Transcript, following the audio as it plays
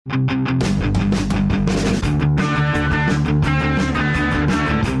Well,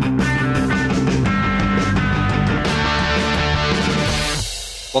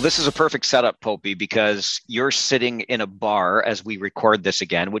 this is a perfect setup, Popey, because you're sitting in a bar as we record this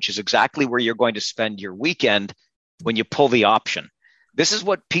again, which is exactly where you're going to spend your weekend when you pull the option. This is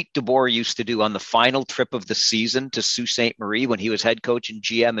what Pete DeBoer used to do on the final trip of the season to Sault Ste. Marie when he was head coach and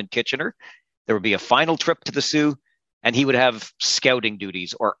GM in Kitchener. There would be a final trip to the Sault, and he would have scouting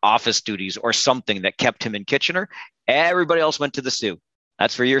duties or office duties or something that kept him in Kitchener. Everybody else went to the Sault.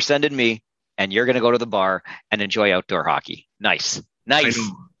 That's where you're sending me, and you're going to go to the bar and enjoy outdoor hockey. Nice.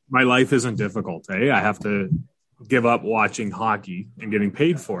 My life isn't difficult, eh? I have to give up watching hockey and getting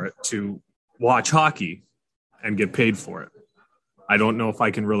paid for it to watch hockey and get paid for it. I don't know if I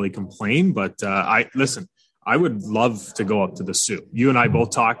can really complain, but I would love to go up to the Sault. You and I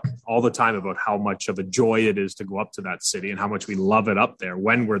both talk all the time about how much of a joy it is to go up to that city and how much we love it up there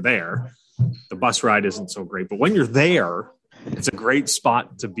when we're there. The bus ride isn't so great, but when you're there, it's a great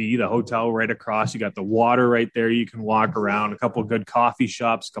spot to be. The hotel right across. You got the water right there. You can walk around. A couple of good coffee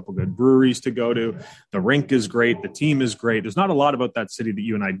shops, a couple of good breweries to go to. The rink is great. The team is great. There's not a lot about that city that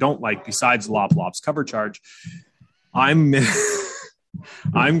you and I don't like besides Lop's cover charge. I'm going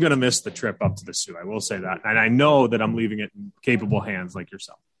to miss the trip up to the Sault. I will say that. And I know that I'm leaving it in capable hands like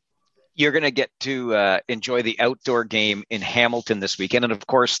yourself. You're going to get to enjoy the outdoor game in Hamilton this weekend. And of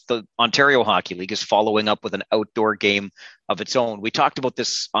course, the Ontario Hockey League is following up with an outdoor game of its own. We talked about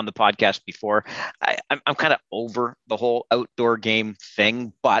this on the podcast before. I'm kind of over the whole outdoor game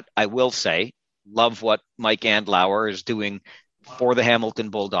thing, but I will say, love what Mike Andlauer is doing for the Hamilton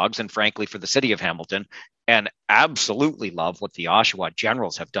Bulldogs and frankly for the city of Hamilton, and absolutely love what the Oshawa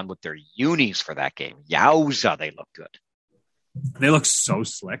Generals have done with their unis for that game. Yowza, they look good. They look so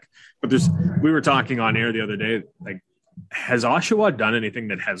slick. But we were talking on air the other day, like, has Oshawa done anything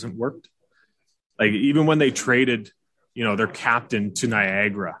that hasn't worked? Like, even when they traded, their captain to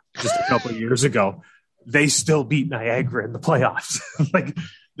Niagara just a couple of years ago, they still beat Niagara in the playoffs.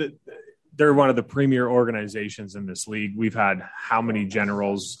 They're one of the premier organizations in this league. We've had how many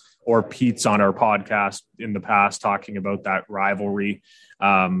Generals or Pete's on our podcast in the past talking about that rivalry.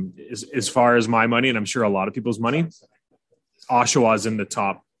 As far as my money, and I'm sure a lot of people's money, Oshawa is in the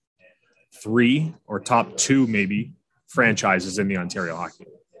top 3 or top 2, maybe, franchises in the Ontario Hockey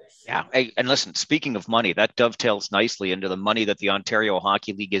League. Yeah. Hey, and listen, speaking of money, that dovetails nicely into the money that the Ontario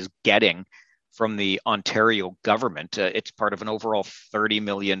Hockey League is getting from the Ontario government. It's part of an overall $30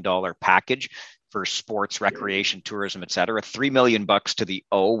 million package for sports, recreation, tourism, et cetera. $3 million to the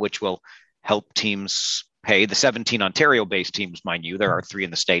O, which will help teams pay. The 17 Ontario-based teams, mind you, there are 3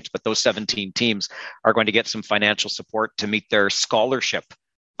 in the States, but those 17 teams are going to get some financial support to meet their scholarship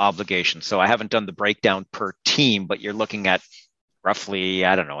obligations. So I haven't done the breakdown per team, but you're looking at roughly,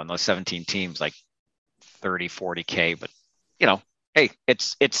 I don't know, in those 17 teams, like 30, 40K. But, hey,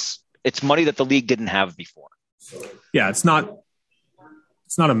 it's money that the league didn't have before. Yeah, it's not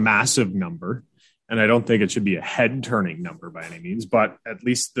a massive number, and I don't think it should be a head-turning number by any means, but at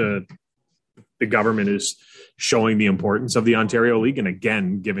least the government is showing the importance of the Ontario League and,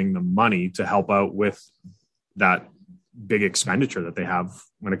 again, giving them money to help out with that big expenditure that they have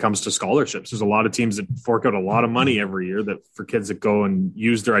when it comes to scholarships. There's a lot of teams that fork out a lot of money every year for kids that go and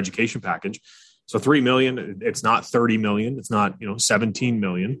use their education package. So $3 million, it's not $30 million. It's not, $17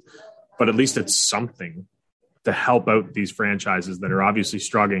 million, but at least it's something to help out these franchises that are obviously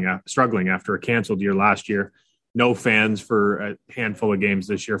struggling after a canceled year last year. No fans for a handful of games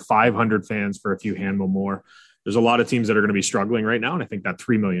this year, 500 fans for a few handful more. There's a lot of teams that are going to be struggling right now. And I think that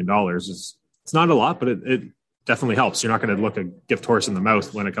 $3 million it's not a lot, but it definitely helps. You're not going to look a gift horse in the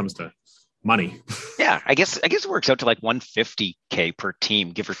mouth when it comes to money. Yeah, I guess it works out to like $150K per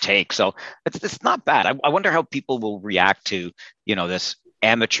team, give or take. So it's not bad. I wonder how people will react to, this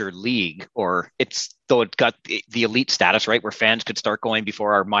amateur league, though it got the elite status, right, where fans could start going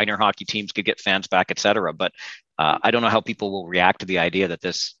before our minor hockey teams could get fans back, et cetera. But I don't know how people will react to the idea that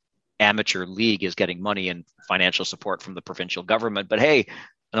this amateur league is getting money and financial support from the provincial government. But hey,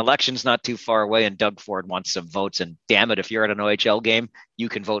 an election's not too far away, and Doug Ford wants some votes. And damn it, if you're at an OHL game, you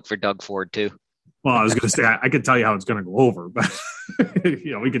can vote for Doug Ford too. Well, I was going to say, I could tell you how it's going to go over, but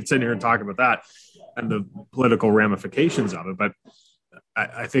we could sit here and talk about that and the political ramifications of it. But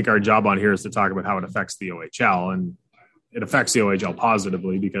I think our job on here is to talk about how it affects the OHL, and it affects the OHL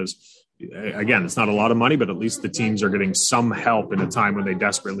positively because, again, it's not a lot of money, but at least the teams are getting some help in a time when they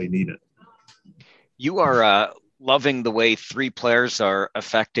desperately need it. You are loving the way 3 players are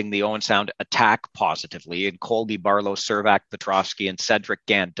affecting the Owen Sound attack positively, in Colby Barlow, Servac Petrovsky, and Cedric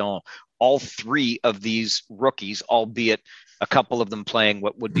Gandon. All 3 of these rookies, albeit a couple of them playing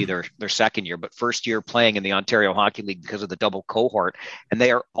what would be their second year, but first year playing in the Ontario Hockey League because of the double cohort. And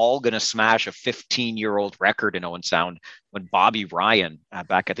they are all going to smash a 15-year-old record in Owen Sound. When Bobby Ryan,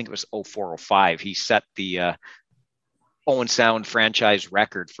 back, I think it was 04-05, he set the Owen Sound franchise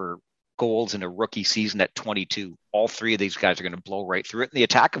record for goals in a rookie season at 22. All three of these guys are going to blow right through it. And the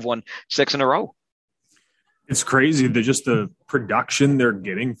Attack have won 6 in a row. It's crazy. They're just the production they're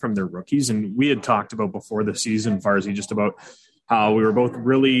getting from their rookies. And we had talked about before the season, Farzy, just about how we were both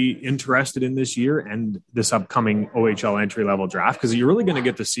really interested in this year and this upcoming OHL entry-level draft, because you're really going to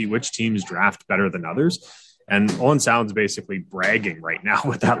get to see which teams draft better than others. And Owen Sound's basically bragging right now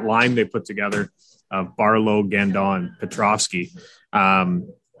with that line they put together of Barlow, Gandon, Petrovsky.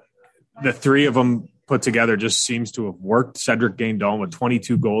 The three of them put together just seems to have worked. Cedric Gandon with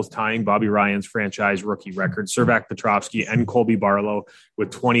 22 goals, tying Bobby Ryan's franchise rookie record. Servac Petrovsky and Colby Barlow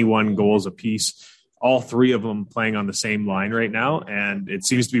with 21 goals apiece. All three of them playing on the same line right now, and it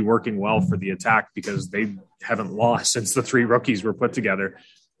seems to be working well for the Attack because they haven't lost since the three rookies were put together.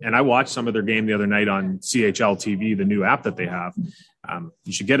 And I watched some of their game the other night on CHL TV, the new app that they have.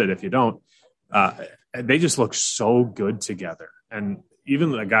 You should get it if you don't. They just look so good together. And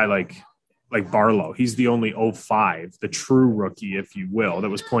even a guy like Barlow, he's the only 05, the true rookie, if you will, that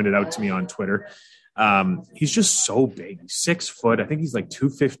was pointed out to me on Twitter. He's just so big. He's 6 foot. I think he's like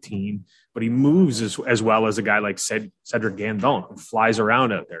 215, but he moves as well as a guy like Cedric Gandon, who flies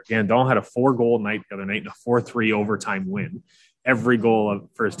around out there. Gandon had a 4-goal night the other night and a 4-3 overtime win. Every goal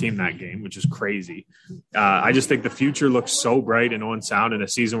for his team that game, which is crazy. I just think the future looks so bright in Owen Sound in a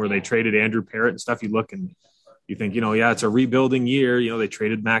season where they traded Andrew Parrott and stuff. You look and you think, it's a rebuilding year. They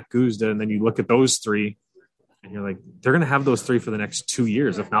traded Matt Guzda, and then you look at those three and you're like, they're going to have those three for the next 2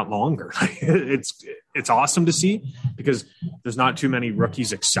 years, if not longer. It's awesome to see because there's not too many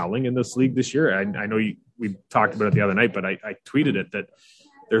rookies excelling in this league this year. I know we talked about it the other night, but I tweeted it that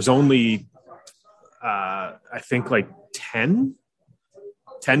there's only, I think like 10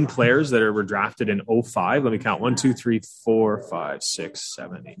 players that were drafted in 05. Let me count. 1, 2, 3, 4, 5, 6,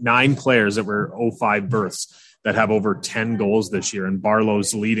 7, 8, 9 players that were 05 births that have over 10 goals this year. And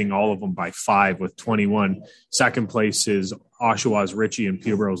Barlow's leading all of them by 5 with 21. Second place is Oshawa's Richie and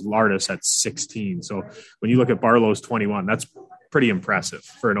Peterborough's Lardis at 16. So when you look at Barlow's 21, that's pretty impressive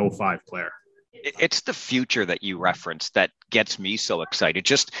for an 05 player. It's the future that you referenced that gets me so excited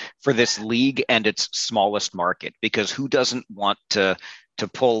just for this league and its smallest market, because who doesn't want to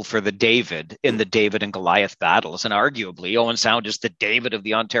pull for the David in the David and Goliath battles? And arguably Owen Sound is the David of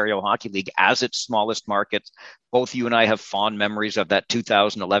the Ontario Hockey League as its smallest market. Both you and I have fond memories of that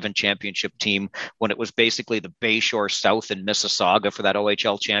 2011 championship team when it was basically the Bayshore South in Mississauga for that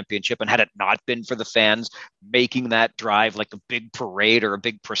OHL championship. And had it not been for the fans making that drive, like a big parade or a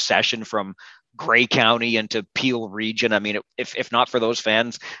big procession from Grey County into Peel region, I mean, if not for those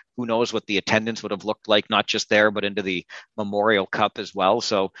fans, who knows what the attendance would have looked like, not just there, but into the Memorial Cup as well.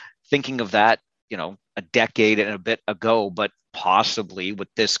 So thinking of that, a decade and a bit ago, but possibly with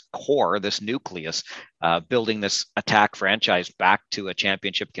this core, this nucleus, building this Attack franchise back to a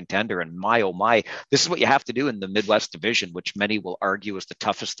championship contender. And my, oh my, this is what you have to do in the Midwest Division, which many will argue is the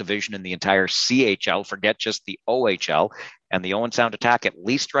toughest division in the entire CHL, forget just the OHL. And the Owen Sound Attack, at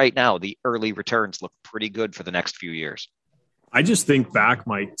least right now, the early returns look pretty good for the next few years. I just think back,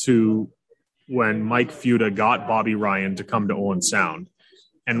 Mike, to when Mike Futa got Bobby Ryan to come to Owen Sound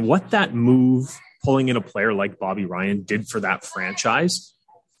and what that move, pulling in a player like Bobby Ryan, did for that franchise.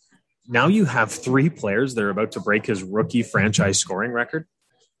 Now you have 3 players that are about to break his rookie franchise scoring record.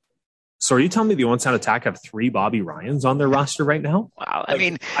 So are you telling me the Owen Sound Attack have 3 Bobby Ryans on their roster right now? Wow. I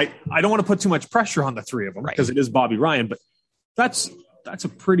mean, I don't want to put too much pressure on the 3 of them because it is Bobby Ryan, but that's a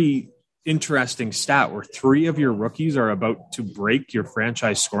pretty interesting stat where 3 of your rookies are about to break your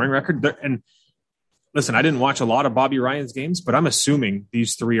franchise scoring record. And listen, I didn't watch a lot of Bobby Ryan's games, but I'm assuming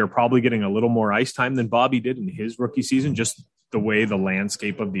these 3 are probably getting a little more ice time than Bobby did in his rookie season, just the way the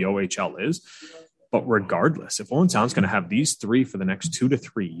landscape of the OHL is. But regardless, if Owen Sound's going to have these 3 for the next 2 to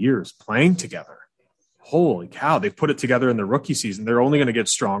 3 years playing together, holy cow, they've put it together in the rookie season. They're only going to get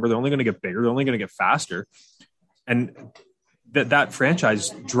stronger. They're only going to get bigger. They're only going to get faster. And that franchise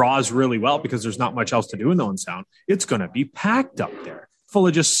draws really well because there's not much else to do in Owen Sound. It's going to be packed up there, full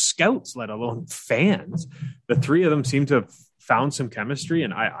of just scouts, let alone fans. The 3 of them seem to have found some chemistry,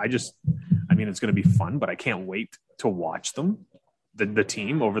 and I mean, it's going to be fun, but I can't wait to watch them, the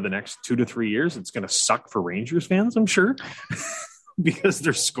team, over the next 2 to 3 years. It's going to suck for Rangers fans, I'm sure, because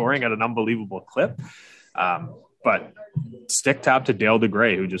they're scoring at an unbelievable clip. But stick tap to Dale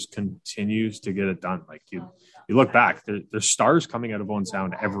DeGray, who just continues to get it done. Like you look back, there's stars coming out of Owen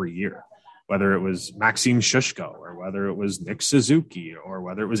Sound every year, whether it was Maxime Shushko or whether it was Nick Suzuki or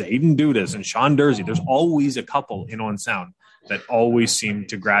whether it was Aiden Dudas and Sean Dursey. There's always a couple in On Sound that always seem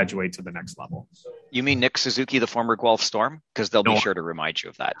to graduate to the next level. You mean Nick Suzuki, the former Guelph Storm? Because they'll be sure to remind you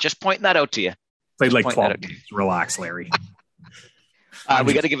of that. Just pointing that out to you. Played like 12 minutes. Relax, Larry.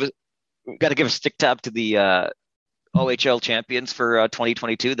 We got to give a stick tap to the OHL champions for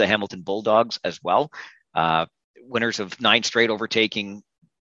 2022, the Hamilton Bulldogs as well. Winners of 9 straight, overtaking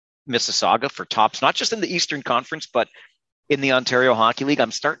Mississauga for tops, not just in the Eastern Conference, but in the Ontario Hockey League.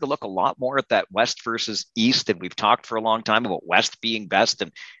 I'm starting to look a lot more at that West versus East, and we've talked for a long time about West being best,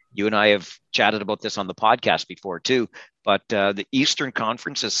 and you and I have chatted about this on the podcast before too, but the Eastern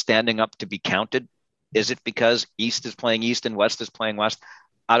Conference is standing up to be counted. Is it because East is playing East and West is playing West?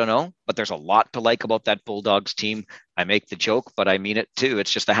 I don't know, but there's a lot to like about that Bulldogs team. I make the joke, but I mean it too.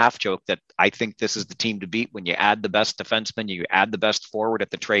 It's just a half joke that I think this is the team to beat when you add the best defenseman, you add the best forward at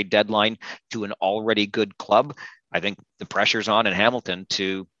the trade deadline to an already good club. I think the pressure's on in Hamilton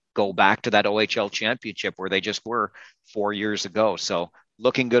to go back to that OHL championship where they just were 4 years ago. So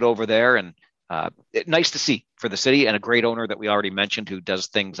looking good over there, and nice to see for the city, and a great owner that we already mentioned who does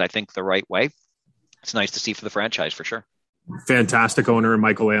things, I think, the right way. It's nice to see for the franchise for sure. Fantastic owner,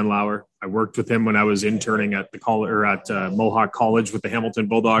 Michael Anlauer. I worked with him when I was interning at Mohawk College with the Hamilton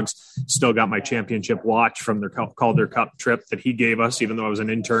Bulldogs. Still got my championship watch from their Calder Cup trip that he gave us, even though I was an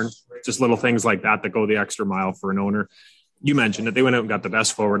intern. Just little things like that go the extra mile for an owner. You mentioned that they went out and got the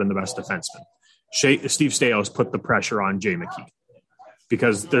best forward and the best defenseman. Steve Staios put the pressure on Jay McKee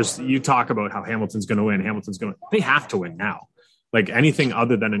because you talk about how Hamilton's going to win. They have to win now. Like anything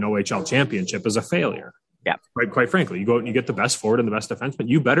other than an OHL championship is a failure. Yeah. Quite frankly, you go out and you get the best forward and the best defenseman,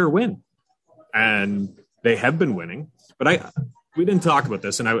 you better win. And they have been winning. But we didn't talk about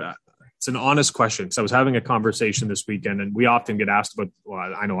this, and it's an honest question because I was having a conversation this weekend, and we often get asked about,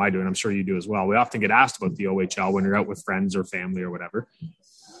 well, I know I do, and I'm sure you do as well. We often get asked about the OHL when you're out with friends or family or whatever.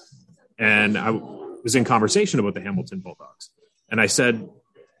 And I was in conversation about the Hamilton Bulldogs. And I said,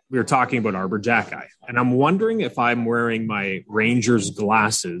 we were talking about Arbor Jacki. And I'm wondering if I'm wearing my Rangers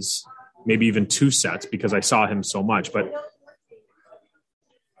glasses, maybe even 2 sets, because I saw him so much. But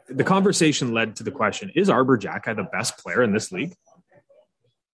the conversation led to the question, is Arbor Jacki the best player in this league?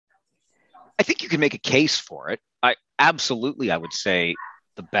 I think you can make a case for it. I would say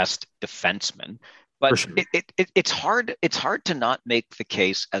the best defenseman, but sure. It's hard to not make the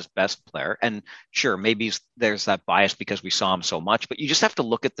case as best player. And sure, maybe there's that bias because we saw him so much, but you just have to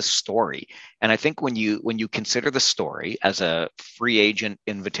look at the story. And I think when you consider the story as a free agent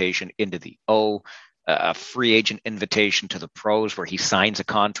invitation into the a free agent invitation to the pros where he signs a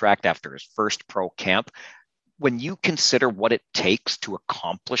contract after his first pro camp, when you consider what it takes to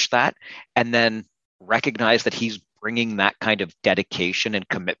accomplish that and then recognize that he's bringing that kind of dedication and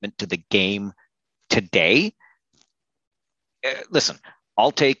commitment to the game today, listen,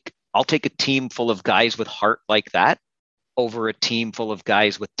 I'll take a team full of guys with heart like that over a team full of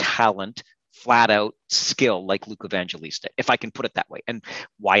guys with talent, flat out skill like Luke Evangelista, if I can put it that way. And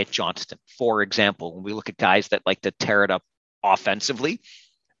Wyatt Johnston, for example, when we look at guys that like to tear it up offensively,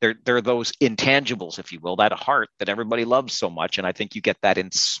 they're those intangibles, if you will, that heart that everybody loves so much. And I think you get that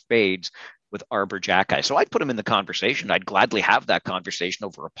in spades with Arbor Jacki. So I'd put him in the conversation. I'd gladly have that conversation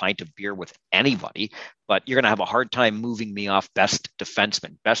over a pint of beer with anybody, but you're going to have a hard time moving me off best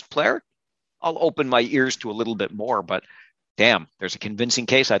defenseman. Best player, I'll open my ears to a little bit more, but damn, there's a convincing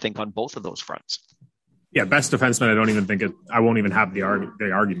case, I think, on both of those fronts. Yeah, best defenseman, I won't even have the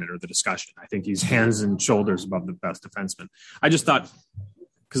argument or the discussion. I think he's hands and shoulders above the best defenseman. I just thought,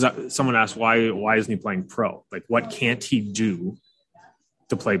 because someone asked, why isn't he playing pro? Like, what can't he do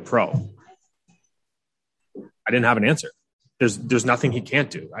to play pro? I didn't have an answer. There's nothing he can't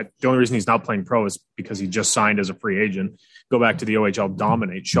do. The only reason he's not playing pro is because he just signed as a free agent. Go back to the OHL,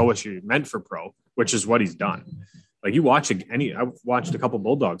 dominate, show us you're meant for pro, which is what he's done. Like I've watched a couple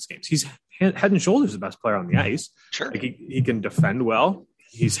Bulldogs games. He's head and shoulders the best player on the ice. Sure. Like he can defend well.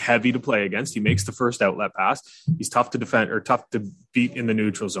 He's heavy to play against. He makes the first outlet pass. He's tough to defend or tough to beat in the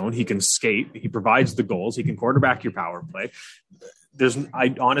neutral zone. He can skate. He provides the goals. He can quarterback your power play.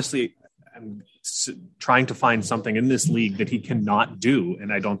 I honestly am trying to find something in this league that he cannot do,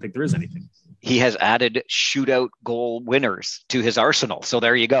 and I don't think there is anything. He has added shootout goal winners to his arsenal. So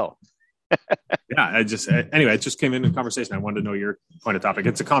there you go. Yeah, it just came in conversation. I wanted to know your point of topic.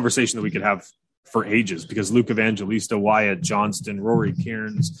 It's a conversation that we could have for ages because Luke Evangelista, Wyatt Johnston, Rory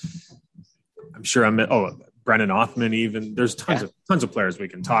Kearns, I'm sure Brennan Othman even. There's tons of players we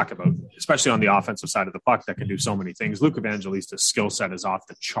can talk about, especially on the offensive side of the puck that can do so many things. Luke Evangelista's skill set is off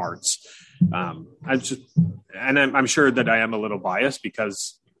the charts. I'm sure that I am a little biased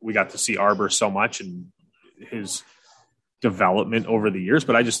because we got to see Arbor so much and his development over the years.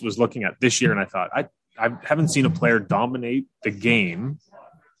 But I just was looking at this year and I thought, I haven't seen a player dominate the game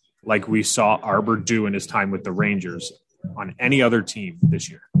like we saw Arbor do in his time with the Rangers on any other team this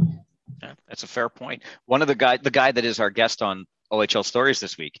year. Yeah, that's a fair point. One of the guy that is our guest on OHL Stories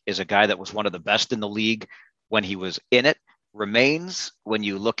this week is a guy that was one of the best in the league when he was in it, remains, when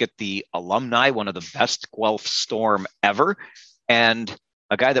you look at the alumni, one of the best Guelph Storm ever, and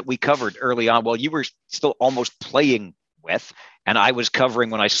a guy that we covered early on. Well, you were still almost playing with, and I was covering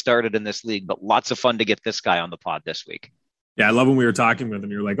when I started in this league, but lots of fun to get this guy on the pod this week. Yeah, I love when we were talking with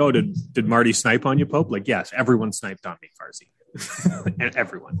him. You're like, oh, did Marty snipe on you, Pope? Like, yes, everyone sniped on me, Farsi. And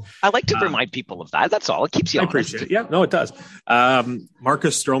everyone. I like to remind people of that. That's all. It keeps you honest. I appreciate it. Yeah, no, it does.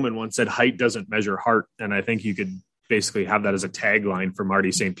 Marcus Stroman once said, height doesn't measure heart. And I think you could basically have that as a tagline for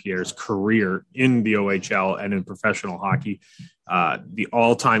Marty St. Pierre's career in the OHL and in professional hockey. The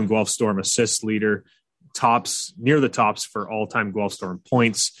all-time Guelph Storm assist leader, near the tops for all-time Guelph Storm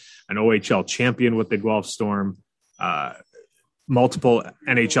points, an OHL champion with the Guelph Storm, multiple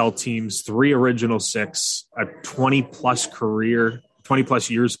NHL teams, 3 Original Six, a 20-plus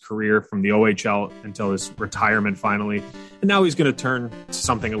years career from the OHL until his retirement finally. And now he's going to turn to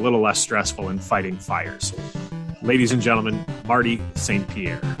something a little less stressful in fighting fires. Ladies and gentlemen, Marty St.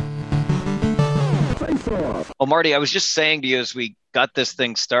 Pierre. Well, Marty, I was just saying to you as we got this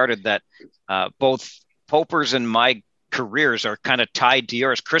thing started that both Poper's and my careers are kind of tied to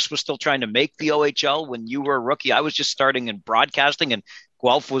yours. Chris was still trying to make the OHL when you were a rookie. I was just starting in broadcasting, and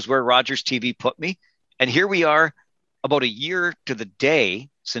Guelph was where Rogers TV put me. And here we are about a year to the day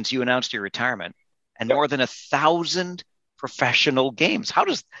since you announced your retirement, and more than 1,000 professional games.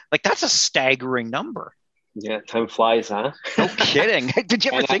 That's a staggering number. Yeah, time flies, huh? No kidding. Did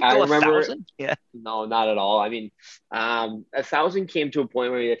you ever think 1,000? Yeah. No, not at all. I mean, 1,000 came to a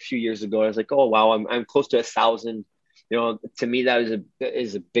point where a few years ago, I was like, oh, wow, I'm close to 1,000. You know, to me, that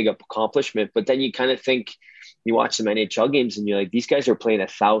is a big accomplishment. But then you kind of think, you watch some NHL games and you're like, these guys are playing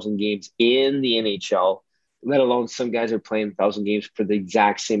 1,000 games in the NHL, let alone some guys are playing 1,000 games for the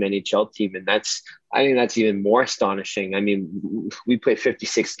exact same NHL team. And I think that's even more astonishing. I mean, we play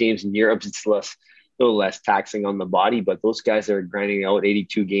 56 games in Europe. It's a little less taxing on the body, but those guys are grinding out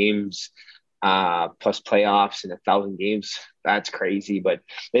 82 games plus playoffs and 1,000 games. That's crazy. But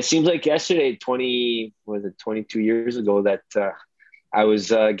it seems like yesterday, 22 years ago, that I was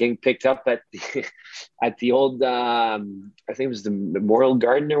getting picked up at the old, I think it was the Memorial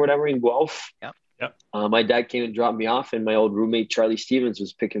Garden or whatever in Guelph. Yep. My dad came and dropped me off, and my old roommate Charlie Stevens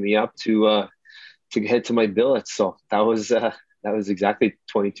was picking me up to head to my billet. So that was exactly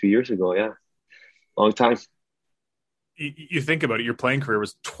 22 years ago. Yeah, long time. You think about it, your playing career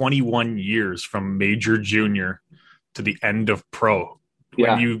was 21 years from major junior to the end of pro.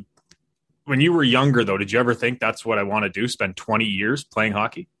 Yeah. When you were younger, though, did you ever think that's what I want to do, spend 20 years playing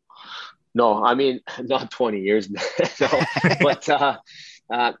hockey? No, I mean, not 20 years. No. But,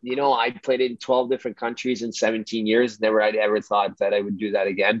 I played in 12 different countries in 17 years. Never I'd ever thought that I would do that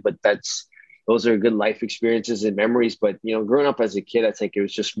again. But those are good life experiences and memories. But, growing up as a kid, I think it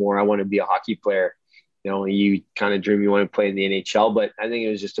was just more, I want to be a hockey player. You kind of dream you want to play in the NHL, but I think it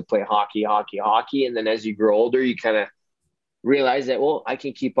was just to play hockey. And then as you grow older, you kind of realize that, well, I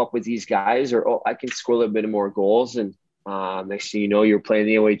can keep up with these guys, or, I can score a little bit more goals. And next thing you know, you're playing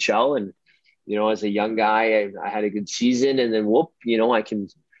the OHL. And, as a young guy, I had a good season, and then I can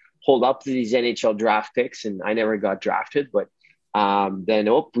hold up to these NHL draft picks, and I never got drafted. But then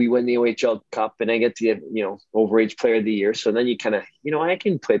we win the OHL Cup, and I get the, overage player of the year. So then you kind of, I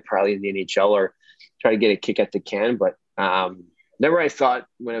can play probably in the NHL or try to get a kick at the can, but never I thought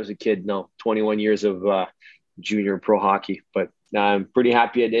when I was a kid, 21 years of junior pro hockey, but I'm pretty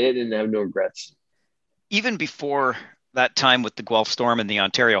happy I did it and I have no regrets. Even before that time with the Guelph Storm and the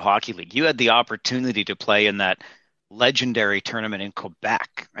Ontario Hockey League, you had the opportunity to play in that legendary tournament in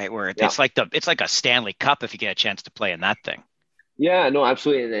Quebec, right? Where it's like a Stanley Cup if you get a chance to play in that thing. Yeah, no,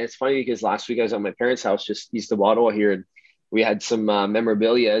 absolutely. And it's funny because last week I was at my parents' house just east of Ottawa here, and we had some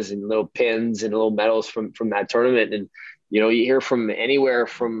memorabilias and little pins and little medals from that tournament. And, you hear from anywhere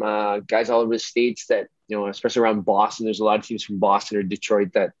from guys all over the States that, especially around Boston, there's a lot of teams from Boston or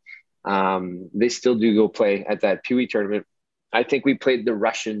Detroit that they still do go play at that Pee Wee tournament. I think we played the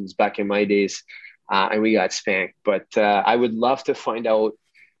Russians back in my days and we got spanked. But I would love to find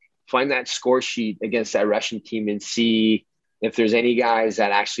that score sheet against that Russian team and see if there's any guys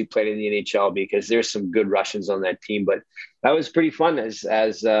that actually played in the NHL, because there's some good Russians on that team. But that was pretty fun as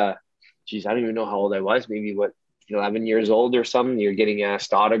I don't even know how old I was, maybe 11 years old or something. You're getting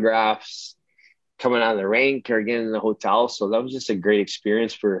asked autographs, coming out of the rink or getting in the hotel. So that was just a great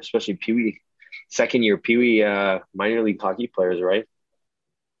experience for especially second year Pee Wee minor league hockey players, right?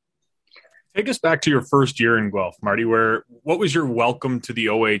 Take us back to your first year in Guelph, Marty. What was your welcome to the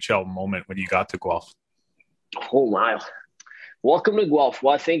OHL moment when you got to Guelph? Oh my! Welcome to Guelph.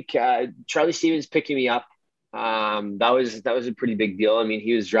 Well, I think Charlie Stevens picking me up. That was a pretty big deal. I mean,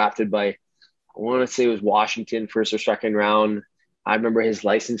 he was drafted by, I want to say it was Washington, first or second round. I remember his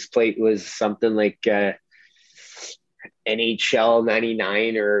license plate was something like NHL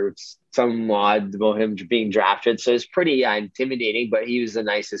 99 or some odd about him being drafted. So it's pretty intimidating, but he was the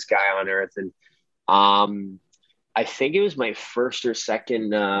nicest guy on earth. And I think it was my first or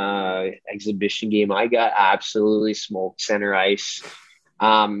second exhibition game. I got absolutely smoked center ice.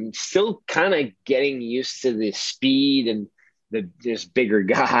 Still kind of getting used to the speed and just bigger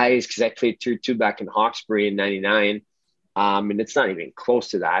guys because I played tier 2 back in Hawkesbury in 99. And it's not even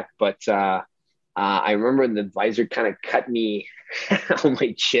close to that. But I remember the visor kind of cut me on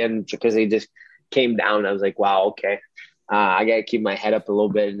my chin because they just came down. I was like, wow, okay. I got to keep my head up a little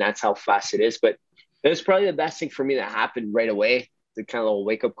bit, and that's how fast it is. But it was probably the best thing for me that happened right away, the kind of little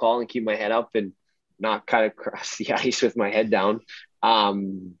wake-up call and keep my head up and not kind of cross the ice with my head down.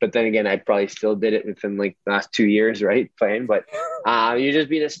 But then again, I probably still did it within like the last 2 years, right, playing. But you're just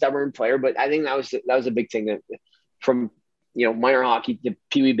being a stubborn player. But I think that was a big thing that from – minor hockey, the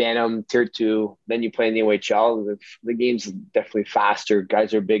Pee Wee Bantam, tier 2, then you play in the OHL. The game's definitely faster.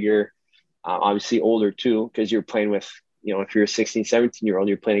 Guys are bigger, obviously older too, because you're playing with, if you're a 16, 17-year-old,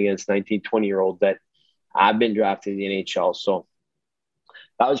 you're playing against 19, 20-year-old that have been drafted in the NHL. So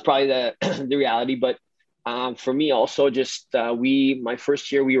that was probably the reality. But for me also, just my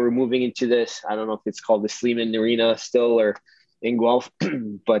first year, we were moving into this, I don't know if it's called the Sleeman Arena still or in Guelph,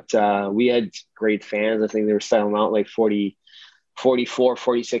 but we had great fans. I think they were selling out like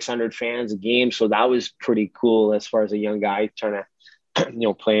 4,600 fans a game. So that was pretty cool as far as a young guy trying to,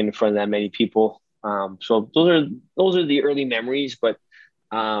 play in front of that many people. So those are the early memories. But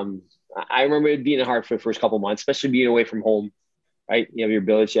I remember it being hard for the first couple of months, especially being away from home, right? You have your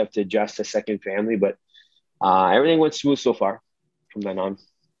village, you have to adjust a second family, but everything went smooth so far from then on.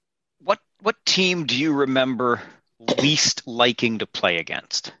 What team do you remember least liking to play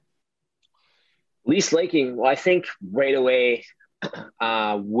against? Least liking? Well, I think right away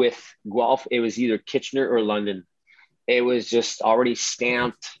with Guelph, it was either Kitchener or London. It was just already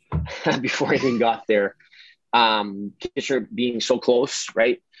stamped before I even got there. Kitchener being so close,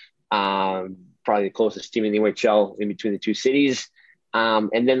 right? Probably the closest team in the OHL in between the two cities.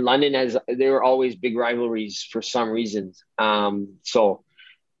 And then London there were always big rivalries for some reason. So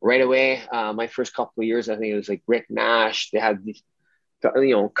right away, my first couple of years, I think it was like Rick Nash. They had these,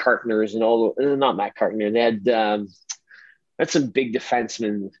 Cartners and all. Not Matt Cartner. They had some big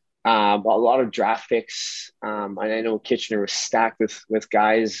defensemen. A lot of draft picks. And I know Kitchener was stacked with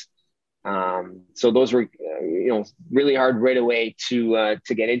guys. So those were, really hard right away to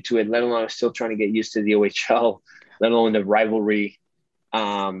get into it. Let alone I was still trying to get used to the OHL, let alone the rivalry.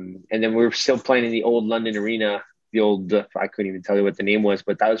 And then we were still playing in the old London Arena. The old, I couldn't even tell you what the name was,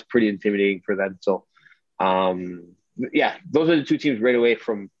 but that was pretty intimidating for them. So, those are the two teams right away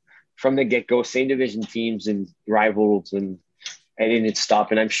from the get-go, same division teams and rivals, and it didn't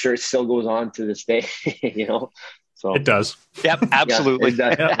stop. And I'm sure it still goes on to this day, So it does. Yep, absolutely.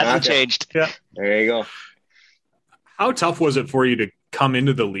 Yeah, it does. It hasn't changed. Yeah. There you go. How tough was it for you to come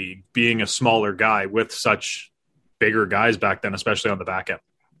into the league being a smaller guy with such bigger guys back then, especially on the back end?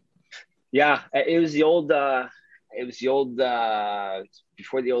 Yeah, it was the old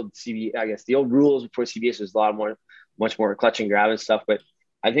before the old CB, I guess the old rules before CBS was much more clutch and grab and stuff. But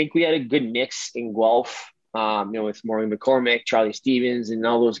I think we had a good mix in Guelph, with Maureen McCormick, Charlie Stevens, and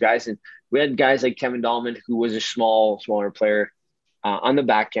all those guys. And we had guys like Kevin Dahlman, who was a smaller player on the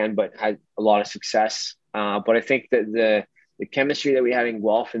back end, but had a lot of success. But I think that the chemistry that we had in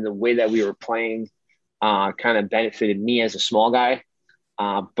Guelph and the way that we were playing kind of benefited me as a small guy.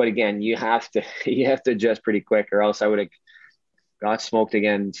 But again, you have to adjust pretty quick, or else I would have got smoked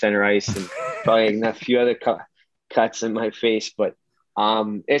again center ice and probably a few other cuts in my face. But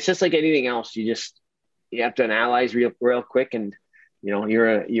it's just like anything else. You have to analyze real quick, and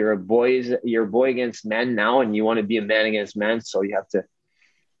you're a boy against men now, and you want to be a man against men. So you have to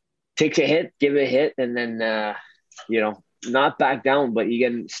take a hit, give a hit, and then not back down. But you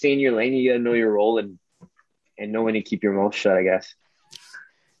got to stay in your lane. You got to know your role and know when to keep your mouth shut, I guess.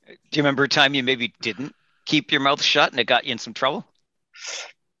 Do you remember a time you maybe didn't keep your mouth shut and it got you in some trouble?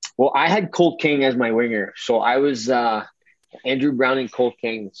 Well, I had Colt King as my winger. So I was Andrew Brown and Colt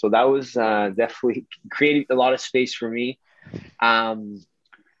King. So that was definitely creating a lot of space for me. How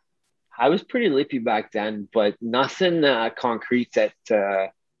I was pretty lippy back then, but nothing concrete that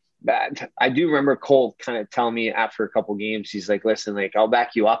I do remember Cole kind of telling me after a couple games, he's like, listen, like I'll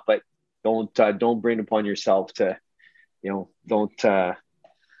back you up, but don't bring it upon yourself to, don't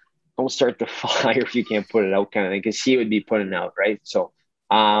start the fire if you can't put it out kind of thing. Cause he would be putting it out. Right. So,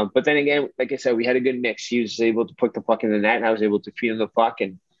 but then again, like I said, we had a good mix. He was able to put the puck in the net and I was able to feed him the puck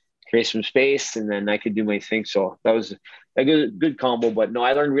and create some space. And then I could do my thing. So that was a good combo, but no,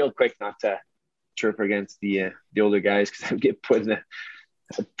 I learned real quick not to chirp against the older guys. Cause I would get put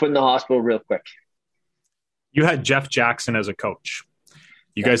in the hospital real quick. You had Jeff Jackson as a coach.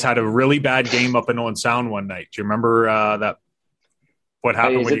 You guys had a really bad game up in Owen Sound one night. Do you remember that? What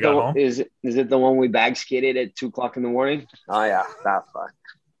happened when you got home? Is it the one we bag skated at 2:00 in the morning? Oh yeah, that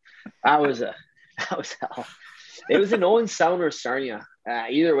was hell. It was in Owen Sound or Sarnia.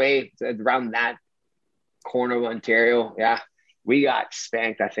 Either way, around that corner of Ontario. Yeah, we got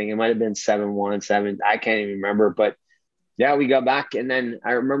spanked. I think it might have been 7-1, 7. I can't even remember, but yeah, we got back. And then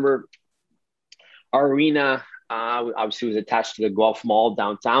I remember our arena obviously was attached to the Guelph Mall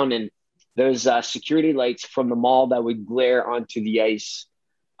downtown. And there's security lights from the mall that would glare onto the ice,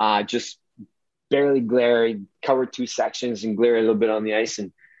 just barely glare, cover 2 sections and glare a little bit on the ice.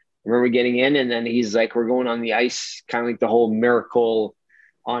 And I remember getting in and then he's like, we're going on the ice, kind of like the whole miracle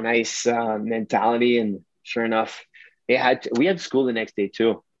on ice mentality. And sure enough, we had school the next day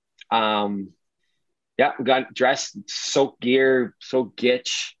too. Yeah, we got dressed, soaked gear, soaked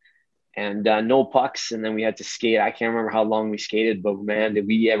gitch, and no pucks. And then we had to skate. I can't remember how long we skated, but man, did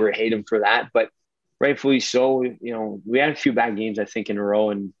we ever hate him for that. But rightfully so. We had a few bad games, I think, in a row,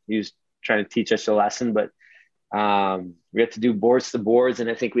 and he was trying to teach us a lesson. But we had to do boards to boards, and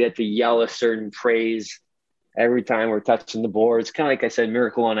I think we had to yell a certain phrase every time we're touching the boards. Kind of like I said,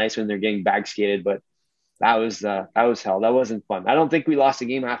 miracle on ice when they're getting bag skated. But that was hell. That wasn't fun. I don't think we lost a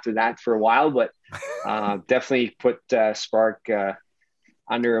game after that for a while, but definitely put Spark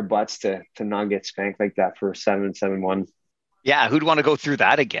under our butts to not get spanked like that for 7-1. Yeah, who'd want to go through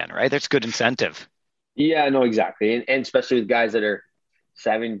that again, right? That's good incentive. Yeah, no, exactly. And especially with guys that are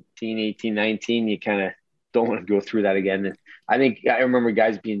 17, 18, 19, you kind of don't want to go through that again. And I remember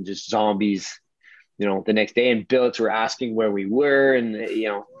guys being just zombies, the next day, and billets were asking where we were, and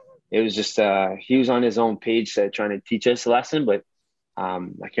it was just he was on his own page trying to teach us a lesson, but I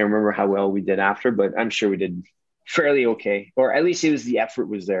can't remember how well we did after, but I'm sure we did fairly okay, or at least it was the effort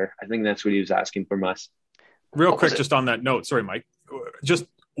was there. I think that's what he was asking from us. Real quick, just on that note, sorry, Mike, just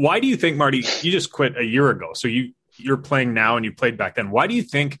why do you think, Marty, you just quit a year ago, so you're playing now and you played back then. Why do you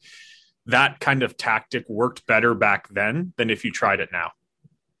think that kind of tactic worked better back then than if you tried it now?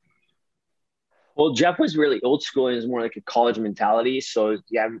 Well, Jeff was really old school and it was more like a college mentality. So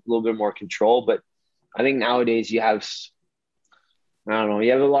you have a little bit more control. But I think nowadays you have a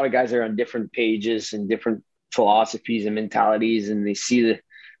lot of guys that are on different pages and different philosophies and mentalities, and they see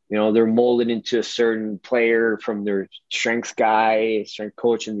they're molded into a certain player from their strength strength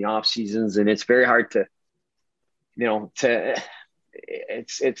coach in the off seasons. And it's very hard to,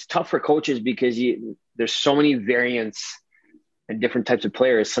 it's tough for coaches because there's so many variants and different types of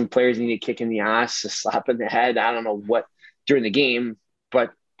players. Some players need a kick in the ass, a slap in the head. I don't know what during the game,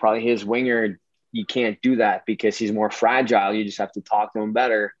 but probably his winger, you can't do that because he's more fragile. You just have to talk to him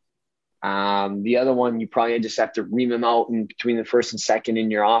better. The other one, you probably just have to ream him out in between the first and second in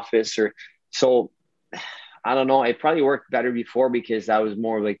your office, so I don't know. It probably worked better before because that was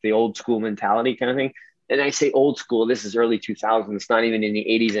more like the old school mentality kind of thing. And I say old school, this is early 2000s. It's not even in the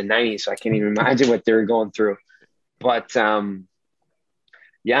 80s and 90s. So I can't even imagine what they were going through. But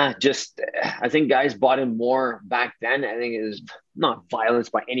I think guys bought in more back then. I think it was not violence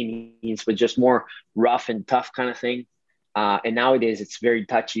by any means, but just more rough and tough kind of thing. And nowadays it's very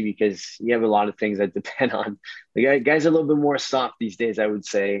touchy because you have a lot of things that depend on the guys are a little bit more soft these days, I would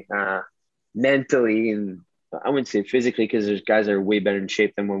say, mentally, and I wouldn't say physically because there's guys that are way better in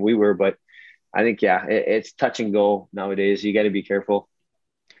shape than when we were. But I think, it's touch and go nowadays. You got to be careful.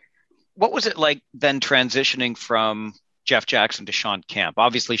 What was it like then transitioning from Jeff Jackson to Sean Camp?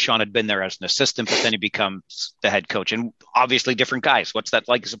 Obviously, Sean had been there as an assistant, but then he becomes the head coach, and obviously different guys. What's that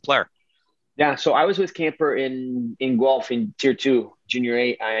like as a player? Yeah, so I was with Camper in Guelph in Tier 2, Junior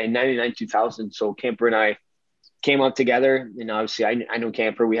A, in 99-2000. So Camper and I came up together, and obviously I know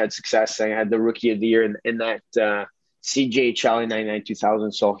Camper. We had success. I had the Rookie of the Year in that CJHL in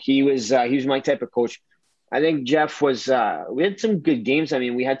 99-2000. So he was my type of coach. I think Jeff was we had some good games. I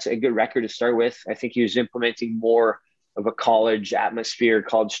mean, we had a good record to start with. I think he was implementing more of a college atmosphere,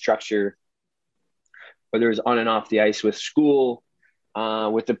 college structure, whether it was on and off the ice with school,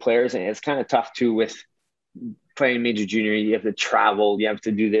 with the players. And it's kind of tough too with playing major junior. You have to travel, you have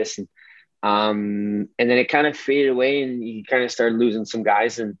to do this. And And then it kind of faded away, and he kind of started losing some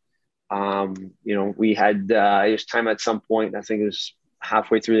guys. And we had it was time at some point. I think it was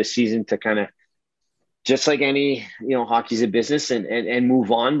halfway through the season to kind of, just like any, hockey's a business, and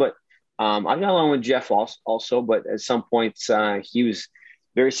move on. But I got along with Jeff also, but at some points he was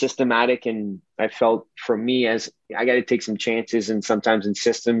very systematic, and I felt for me, as I got to take some chances, and sometimes in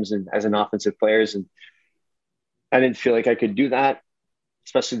systems and as an offensive players, and I didn't feel like I could do that,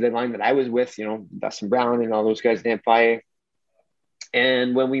 especially the line that I was with, Dustin Brown and all those guys, Dan Paille.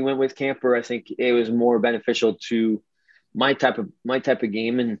 And when we went with Camper, I think it was more beneficial to my type of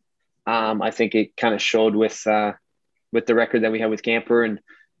game, and I think it kind of showed with the record that we had with Camper. And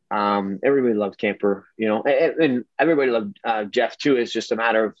everybody loved Camper, and everybody loved Jeff too. It's just a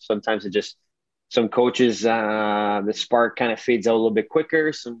matter of sometimes it just, some coaches, the spark kind of fades out a little bit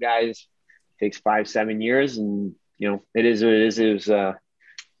quicker. Some guys takes 5-7 years, and it is what it is. It was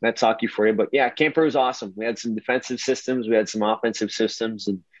that's hockey for you. But yeah, Camper was awesome. We had some defensive systems, we had some offensive systems,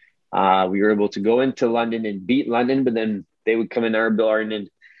 and we were able to go into London and beat London, but then they would come in our building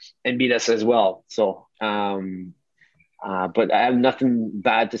and beat us as well. So, but I have nothing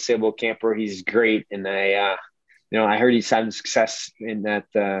bad to say about Camper. He's great. And I heard he's having success in that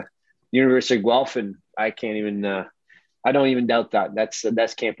University of Guelph, and I don't even doubt that.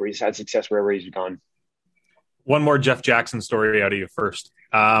 That's Camper. He's had success wherever he's gone. One more Jeff Jackson story out of you first.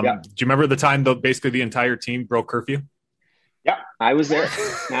 Do you remember the time basically the entire team broke curfew? Yeah, I was there.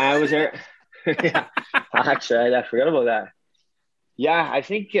 Yeah, actually, I forgot about that. Yeah, I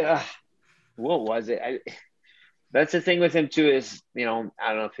think, what was it? That's the thing with him too is, I don't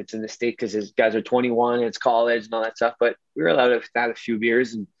know if it's in the state because his guys are 21, it's college and all that stuff, but we were allowed to have a few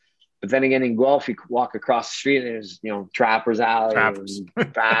beers. But then again, in Guelph, you could walk across the street and there's, Trappers Alley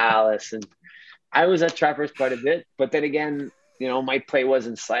and Palace. And I was at Trappers quite a bit, but then again, my play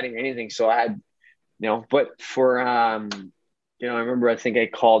wasn't sliding or anything. So I had, but for, I remember, I think I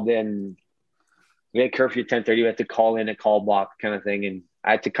called in, we had curfew at 10:30. We had to call in a call block kind of thing. And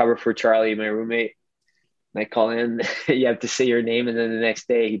I had to cover for Charlie, my roommate. And I call in, you have to say your name. And then the next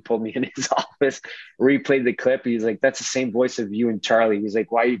day he pulled me in his office, replayed the clip. He's like, that's the same voice of you and Charlie. He's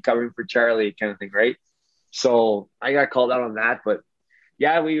like, why are you covering for Charlie? Kind of thing. Right. So I got called out on that, but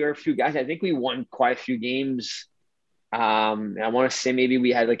yeah, we were a few guys. I think we won quite a few games. I want to say maybe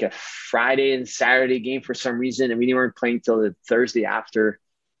we had like a Friday and Saturday game for some reason, and we weren't playing till the Thursday after.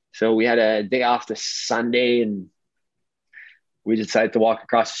 So we had a day off the Sunday, and we decided to walk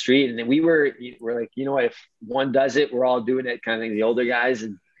across the street. And then we're like, what, if one does it, we're all doing it kind of thing, the older guys.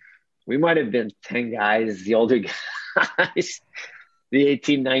 And we might have been 10 guys, the older guys, the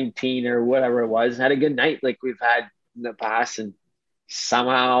 18, 19 or whatever it was, had a good night like we've had in the past. And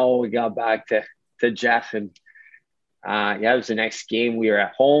somehow we got back to Jeff, and it was the next game. We were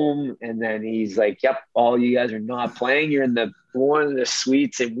at home, and then he's like, yep, all you guys are not playing. You're in one of the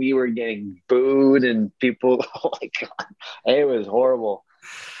suites, and we were getting booed, and people, oh my God, it was horrible.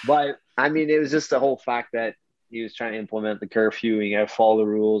 But I mean, it was just the whole fact that he was trying to implement the curfew, and you got to follow the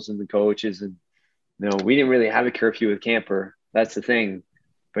rules and the coaches. And, we didn't really have a curfew with Camper. That's the thing.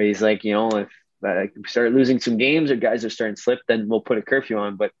 But he's like, if we start losing some games or guys are starting to slip, then we'll put a curfew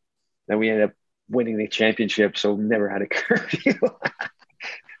on. But then we ended up winning the championship, so never had a curfew.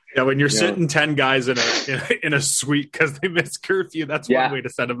 Yeah, when you're sitting 10 guys in a suite because they missed curfew, that's one way to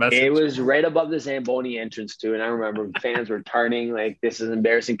send a message. It was right above the Zamboni entrance too, and I remember fans were turning like, this is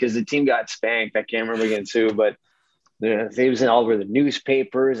embarrassing, because the team got spanked. I can't remember against who, but it was all over the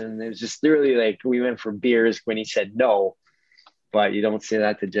newspapers, and it was just literally like we went for beers when he said no. But you don't say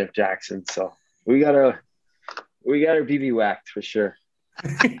that to Jeff Jackson, so we got our BB whacked for sure.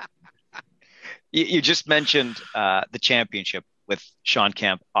 You just mentioned the championship with Sean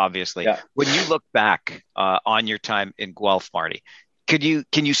Kemp, obviously. Yeah. When you look back on your time in Guelph, Marty, can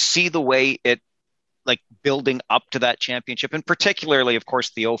you see the way it, like, building up to that championship, and particularly, of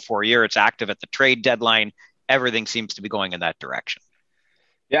course, the 2004 year, it's active at the trade deadline. Everything seems to be going in that direction.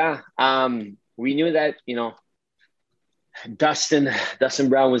 Yeah. We knew that, Dustin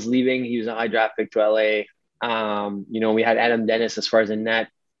Brown was leaving. He was a high draft pick to LA. We had Adam Dennis as far as a net.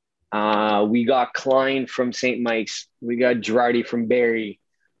 We got Klein from St. Mike's. We got Girardi from Barrie.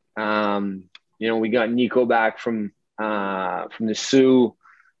 We got Nico back from the Sioux,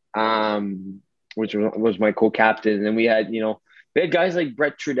 which was my co-captain. And then we had guys like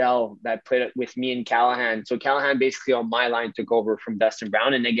Brett Trudell that played with me and Callahan. So Callahan basically on my line took over from Dustin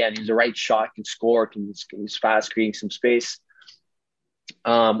Brown. And again, he's a right shot, can score, he's fast, creating some space.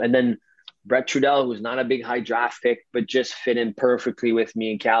 And then Brett Trudell, who was not a big high draft pick, but just fit in perfectly with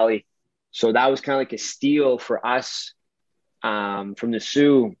me and Callie. So that was kind of like a steal for us from the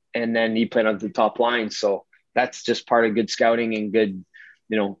Sioux, and then he played on the top line. So that's just part of good scouting and good,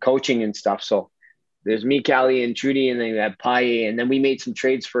 coaching and stuff. So there's me, Callie, and Trudy, and then we had Paille, and then we made some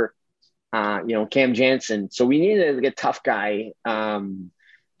trades for, Cam Jansen. So we needed like a tough guy.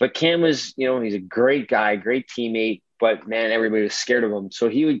 But Cam was, he's a great guy, great teammate, but man, everybody was scared of him. So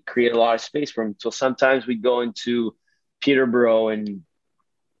he would create a lot of space for him. So sometimes we'd go into Peterborough and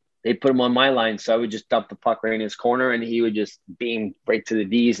they put him on my line. So I would just dump the puck right in his corner and he would just beam right to the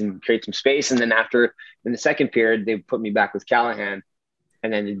D's and create some space. And then in the second period, they put me back with Callahan.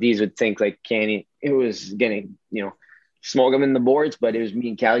 And then the D's would think like, it was getting, smoke him in the boards, but it was me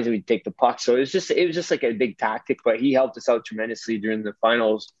and Callie that would take the puck. So it was just like a big tactic, but he helped us out tremendously during the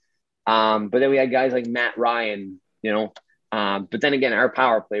finals. But then we had guys like Matt Ryan, but then again, our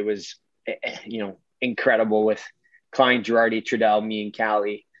power play was, incredible with Klein, Girardi, Trudell, me and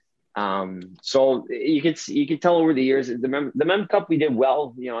Callie. So you could tell over the years, the Mem Cup, we did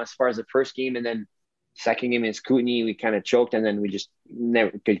well, as far as the first game, and then second game against Kootenay, we kind of choked, and then we just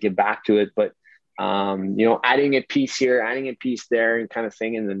never could get back to it. But adding a piece here, adding a piece there, and kind of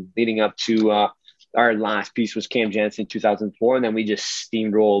thing, and then leading up to our last piece was Cam Jansen in 2004, and then we just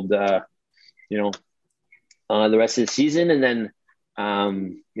steamrolled, the rest of the season, and then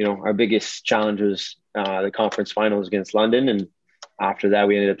our biggest challenge was the conference finals against London, and after that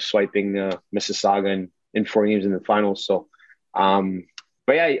we ended up swiping Mississauga in 4 games in the finals. So,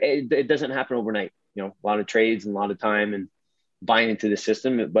 but yeah, it doesn't happen overnight. A lot of trades and a lot of time and buying into the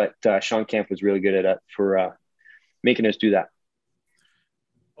system, but Sean Camp was really good at it for making us do that.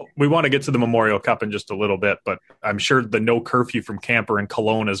 We want to get to the Memorial Cup in just a little bit, but I'm sure the no curfew from Camper in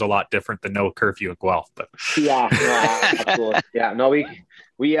Cologne is a lot different than no curfew at Guelph. But yeah, absolutely. Yeah, no, we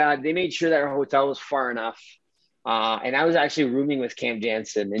they made sure that our hotel was far enough. And I was actually rooming with Cam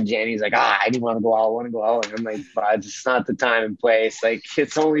Jansen, and Janny's like, I didn't want to go out. I want to go out. And I'm like, but it's not the time and place. Like,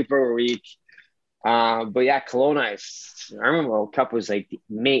 it's only for a week. But yeah, Cologne, I remember World Cup was like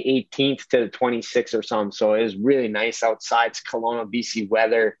May 18th to the 26th or something. So it was really nice outside. It's Kelowna, BC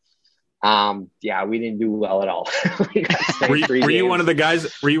weather. Yeah, we didn't do well at all. Were you one of the guys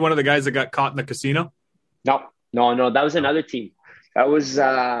that got caught in the casino? No. That was another team. That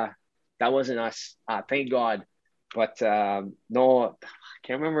wasn't us. Thank God. But no, I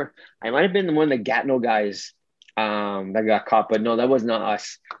can't remember. I might have been one of the Gatineau guys that got caught, but no, that was not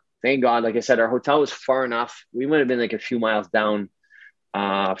us. Thank God. Like I said, our hotel was far enough. We might have been like a few miles down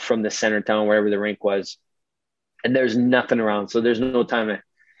from the center town, wherever the rink was. And there's nothing around. So there's no time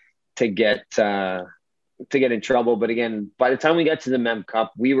to get in trouble. But again, by the time we got to the Mem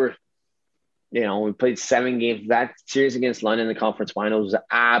Cup, we were, we played 7 games. That series against London in the conference finals was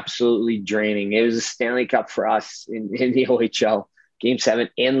absolutely draining. It was a Stanley Cup for us in the OHL. Game 7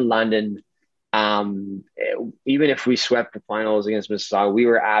 in London. Even if we swept the finals against Mississauga, we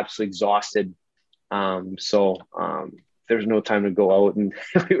were absolutely exhausted. So there's no time to go out, and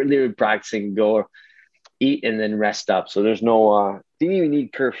we were literally practicing, go eat, and then rest up. So there's no didn't even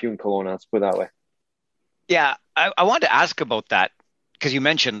need curfew in Kelowna. Let's put it that way. Yeah, I wanted to ask about that because you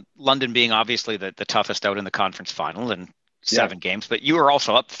mentioned London being obviously the toughest out in the conference final and 7 games, but you were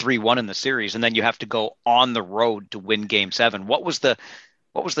also up 3-1 in the series, and then you have to go on the road to win Game 7. What was the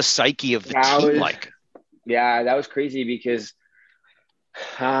psyche of the team like? Yeah, that was crazy because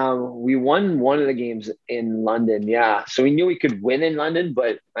we won one of the games in London. Yeah. So we knew we could win in London,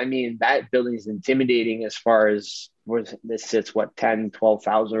 but I mean, that building is intimidating as far as where this sits, 10,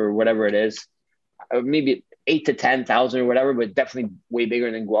 12,000 or whatever it is. Maybe 8 to 10,000 or whatever, but definitely way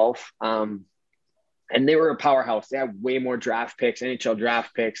bigger than Guelph. And they were a powerhouse. They had way more draft picks, NHL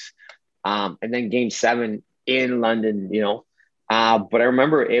draft picks. And then Game 7 in London, but I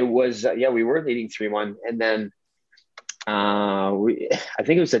remember it was, we were leading 3-1. And then I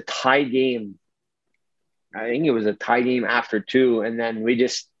think it was a tie game. I think it was a tie game after 2. And then we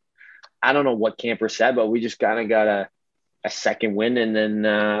just, I don't know what Camper said, but we just kind of got a second win. And then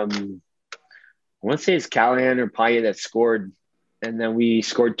I want to say it's Callahan or Paille that scored. And then we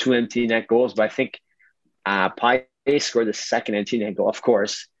scored 2 empty net goals. But I think Paille scored the second empty net goal, of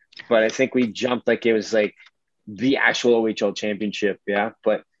course. But I think we jumped like it was like the actual OHL championship. Yeah.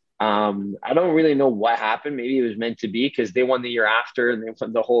 But I don't really know what happened. Maybe it was meant to be because they won the year after and they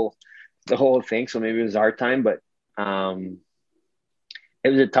won the whole thing. So maybe it was our time, but it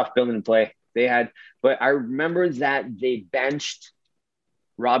was a tough building to play. But I remember that they benched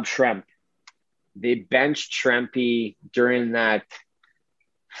Rob Schremp. They benched Schrempy during that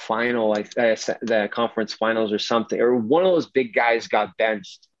final, like the conference finals or something, or one of those big guys got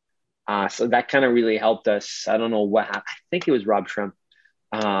benched. So that kind of really helped us. I don't know what happened. I think it was Rob Schremp.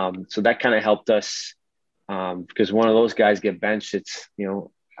 So that kind of helped us because one of those guys get benched, it's,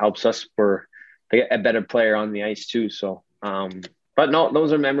 helps us for a better player on the ice too. So, but no,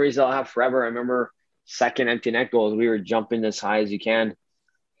 those are memories I'll have forever. I remember second empty net goals. We were jumping as high as you can.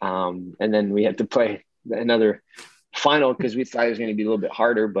 And then we had to play another final because we thought it was going to be a little bit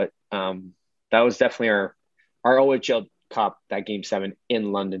harder, but that was definitely our OHL Cup, that Game 7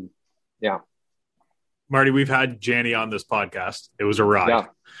 in London. Yeah. Marty, we've had Janny on this podcast. It was a ride.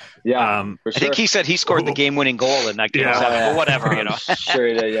 Yeah. I think he said he scored the game-winning goal in that Game 7. But whatever, Sure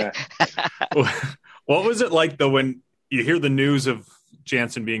he did, yeah. What was it like, though, when you hear the news of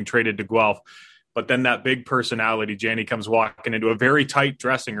Jansen being traded to Guelph, but then that big personality, Janny, comes walking into a very tight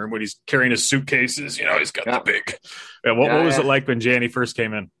dressing room when he's carrying his suitcases. He's got the big. What was it like when Janny first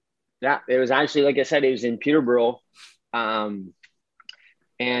came in? Yeah, it was actually, like I said, it was in Peterborough.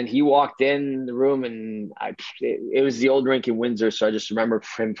 And he walked in the room, and it was the old rink in Windsor. So I just remember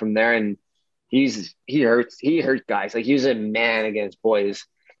him from there. And he hurt guys. Like, he was a man against boys.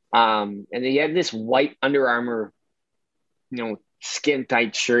 And he had this white Under Armour, skin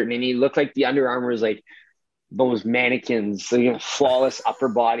tight shirt. And he looked like the Under Armour was like those mannequins, flawless upper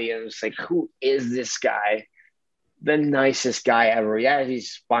body. And it was like, who is this guy? The nicest guy ever. Yeah,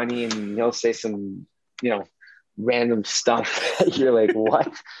 he's funny, and he'll say some, random stuff. You're like,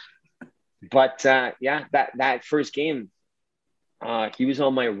 what? But that first game, he was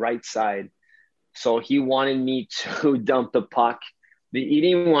on my right side, so he wanted me to dump the puck. He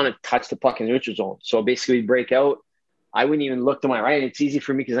didn't even want to touch the puck in the neutral zone. So basically, break out. I wouldn't even look to my right. It's easy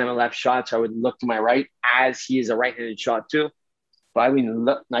for me because I'm a left shot, so I would look to my right as he is a right-handed shot too. But I wouldn't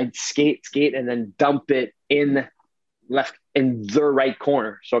look. I'd skate, and then dump it in the right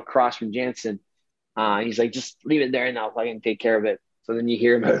corner, so across from Jansen. He's like, just leave it there and I'll fucking take care of it. So then you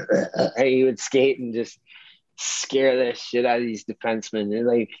hear him, he would skate and just scare the shit out of these defensemen. And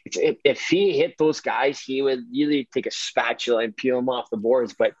like, if he hit those guys, he would usually take a spatula and peel them off the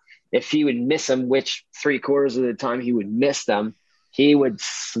boards. But if he would miss them, which 3/4 of the time he would miss them, he would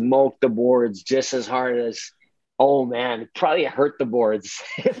smoke the boards just as hard as, oh man, probably hurt the boards,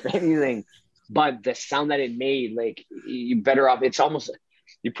 if anything. But the sound that it made, like, you better off. It's almost,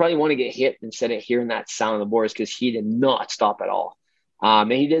 you probably want to get hit instead of hearing that sound of the boards, because he did not stop at all. And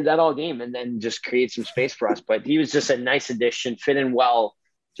he did that all game and then just create some space for us. But he was just a nice addition, fit in well,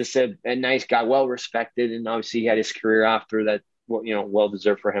 just a nice guy, well respected, and obviously he had his career after that. Well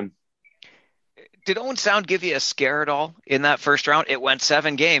deserved for him. Did Owen Sound give you a scare at all in that first round? It went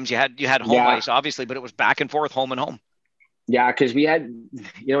 7 games. You had home ice, obviously, but it was back and forth, home and home. Yeah, because we had,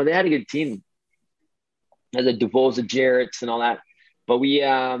 they had a good team. The DeVos, the Jarretts, and all that. But we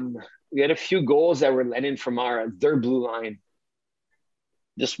had a few goals that were let in from their blue line.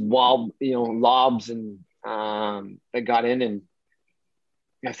 Just wild, lobs, and that got in. And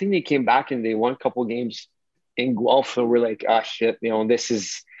I think they came back and they won a couple games in Guelph. And we're like, oh shit,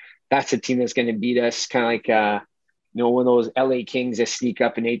 that's a team that's going to beat us. Kind of like, one of those LA Kings that sneak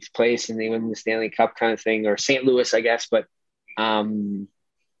up in 8th place and they win the Stanley Cup kind of thing, or St. Louis, I guess. But that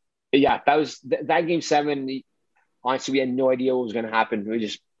was that Game 7. Honestly, we had no idea what was going to happen. We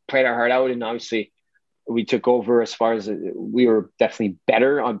just played our heart out, and obviously we took over as far as we were definitely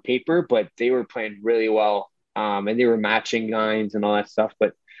better on paper, but they were playing really well, and they were matching guys and all that stuff.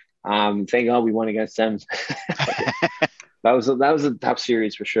 But thank God we won against them. That was a tough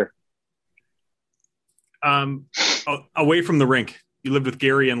series for sure. Away from the rink, you lived with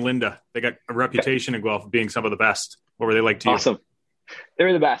Gary and Linda. They got a reputation in Guelph of being some of the best. What were they like to you? Awesome. They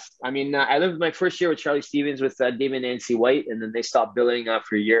were the best. I mean, I lived my first year with Charlie Stevens with David and Nancy White, and then they stopped billing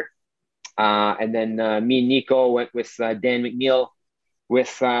after a year. And then me and Nico went with Dan McNeil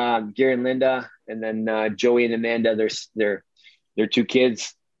with Gary and Linda, and then Joey and Amanda, their 2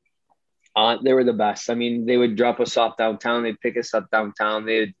 kids. They were the best. I mean, they would drop us off downtown. They'd pick us up downtown.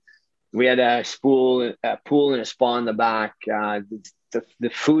 We had a pool and a spa in the back. The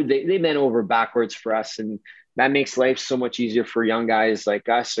food, they bent over backwards for us, and that makes life so much easier for young guys like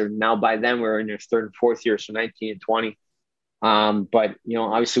us. Or now by then we're in their 3rd and 4th year, so 19 and 20. But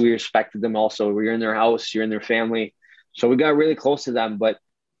obviously we respected them also. You're in their house, you're in their family, so we got really close to them. But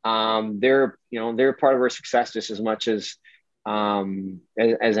they're part of our success just as much as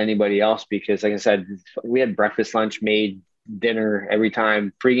anybody else, because like I said, we had breakfast, lunch, made dinner every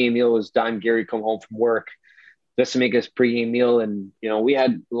time. Pre-game meal was done. Gary come home from work just to make us pre-game meal, and we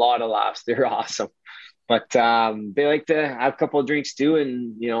had a lot of laughs. They're awesome. But they like to have a couple of drinks too,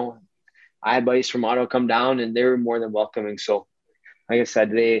 and I had buddies from Ottawa come down, and they were more than welcoming. So, like I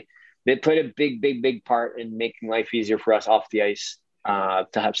said, they played a big part in making life easier for us off the ice to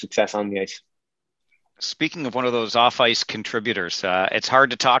have success on the ice. Speaking of one of those off-ice contributors, it's hard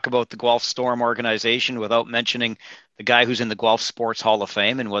to talk about the Guelph Storm organization without mentioning the guy who's in the Guelph Sports Hall of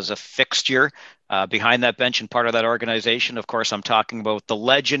Fame and was a fixture behind that bench and part of that organization. Of course, I'm talking about the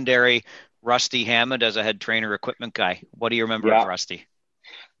legendary Rusty Hammond as a head trainer equipment guy. What do you remember of Rusty?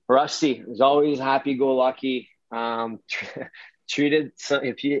 Rusty was always happy-go-lucky. Treated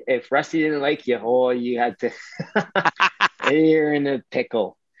if Rusty didn't like you, you had to you're in a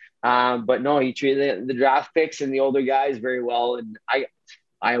pickle. But no, he treated the draft picks and the older guys very well. And I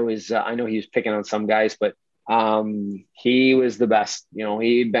know he was picking on some guys, but he was the best.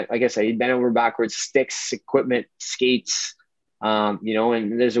 Like I said, he bent over backwards, sticks, equipment, skates.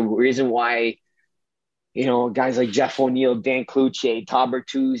 And there's a reason why, guys like Jeff O'Neill, Dan Cloutier, Todd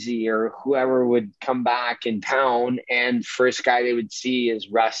Bertuzzi, or whoever would come back in town, and first guy they would see is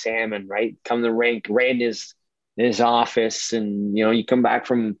Russ Hammond, right? Come to the rink, right in his office, and you come back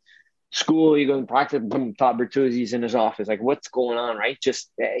from school, you go and practice, Todd Bertuzzi's in his office. Like, what's going on, right? Just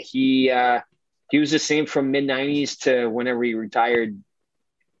he was the same from mid-90s to whenever he retired,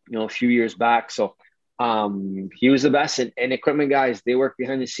 a few years back. So he was the best. And equipment guys, they work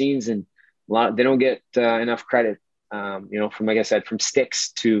behind the scenes, and they don't get enough credit. From, like I said, from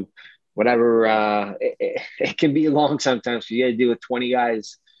sticks to whatever. It can be long sometimes. You got to deal with 20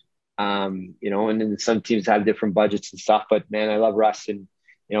 guys, and then some teams have different budgets and stuff. But man, I love Russ, and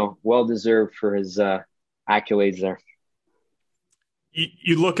well deserved for his accolades there.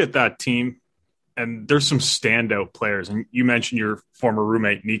 You look at that team, and there's some standout players. And you mentioned your former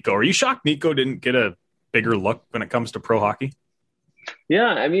roommate Nico. Are you shocked Nico didn't get a bigger look when it comes to pro hockey? Yeah,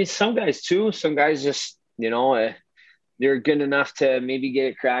 I mean, some guys too. Some guys just, they're good enough to maybe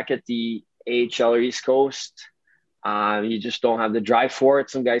get a crack at the AHL or East Coast. You just don't have the drive for it.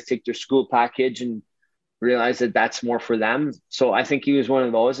 Some guys take their school package and realize that that's more for them. So I think he was one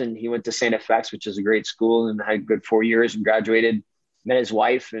of those, and he went to St. FX, which is a great school, and had a good 4 years and graduated, met his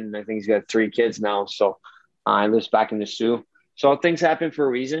wife, and I think he's got 3 kids now. So he lives back in the Sioux. So things happen for a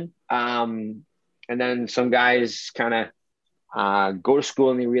reason. And then some guys kind of go to school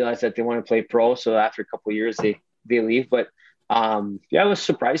and they realize that they want to play pro. So after a couple of years, they leave. But I was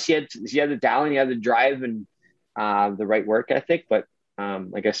surprised. He had the talent, he had the drive, and the right work ethic. But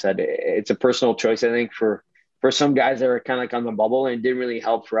like I said, it's a personal choice, I think, for some guys that are kind of like on the bubble, and it didn't really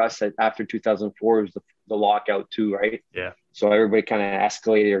help for us after 2004. It was the lockout too, right? Yeah. So everybody kind of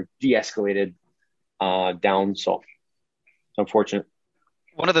escalated or de-escalated down. So it's unfortunate.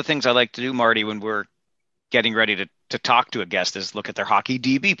 One of the things I like to do, Marty, when we're getting ready to talk to a guest is look at their hockey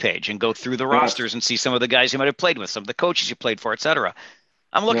DB page and go through the rosters and see some of the guys you might have played with, some of the coaches you played for, etc.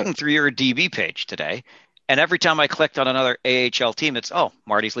 I'm looking through your DB page today, and every time I clicked on another AHL team, it's,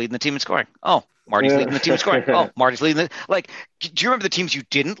 Marty's leading the team in scoring. Oh, Marty's leading the team in scoring. Oh, Marty's leading do you remember the teams you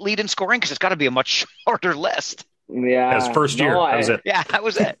didn't lead in scoring? Because it's got to be a much shorter list. Yeah. That was first year. That was it. Yeah, that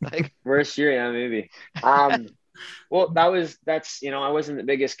was it. First year, yeah, maybe. Well, I wasn't the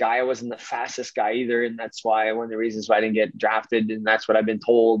biggest guy. I wasn't the fastest guy either. And that's why one of the reasons why I didn't get drafted. And that's what I've been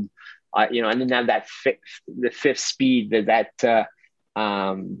told. I didn't have the fifth speed, that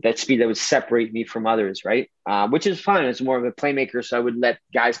speed that would separate me from others. Right. Which is fine. It's more of a playmaker. So I would let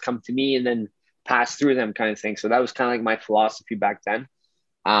guys come to me and then pass through them kind of thing. So that was kind of like my philosophy back then.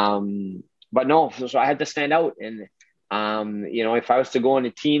 But no, so I had to stand out. And, if I was to go on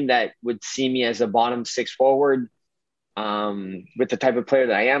a team that would see me as a bottom 6 forward, with the type of player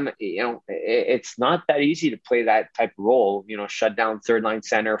that I am, it's not that easy to play that type of role, shut down third line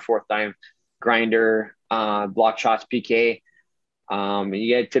center, fourth line grinder, block shots, PK.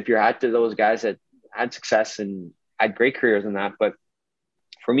 You got to tip your hat to those guys that had success and had great careers in that. But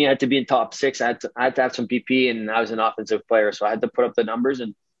for me, I had to be in top 6. I had to have some PP, and I was an offensive player. So I had to put up the numbers,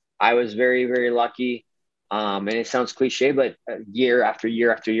 and I was very, very lucky. And it sounds cliche, but year after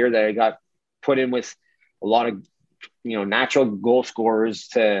year after year that I got put in with a lot of, natural goal scorers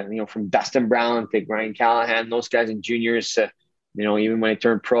to, from Dustin Brown to Ryan Callahan, those guys in juniors to, even when I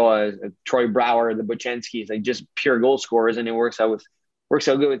turned pro, Troy Brower, the Buchenskis, like just pure goal scorers. And it works out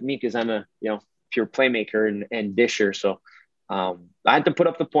good with me because I'm a, pure playmaker and disher. So I had to put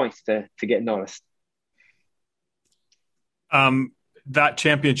up the points to get noticed. That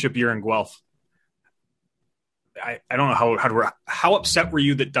championship year in Guelph, I don't know how upset were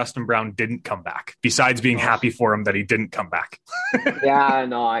you that Dustin Brown didn't come back, besides being happy for him that he didn't come back? Yeah,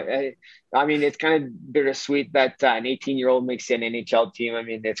 no, I mean, it's kind of bittersweet that an 18-year-old makes an NHL team. I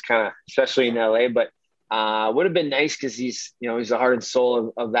mean, it's kind of, especially in LA, but would have been nice because he's the heart and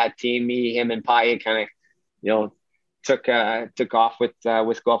soul of that team. Him and Paya kind of, took off with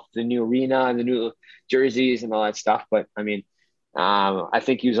Guelph, the new arena and the new jerseys and all that stuff. But I mean, I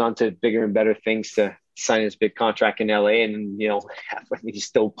think he was on to bigger and better things to signing this big contract in LA, and he's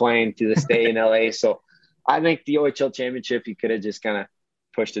still playing to this day in LA. So I think the OHL championship, he could have just kind of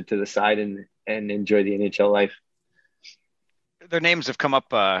pushed it to the side and enjoy the NHL life. Their names have come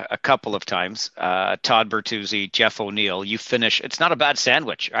up a couple of times. Todd Bertuzzi, Jeff O'Neill. You finish. It's not a bad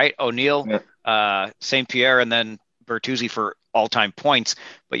sandwich, right? O'Neill, St. Pierre, and then Bertuzzi for all-time points.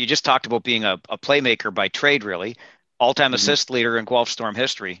 But you just talked about being a playmaker by trade, really. All-time assist leader in Guelph Storm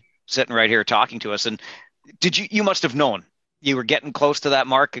history, sitting right here talking to us. And you must have known you were getting close to that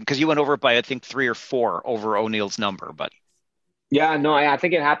mark, because you went over by, I think, 3 or 4 over O'Neill's number. But yeah, no, I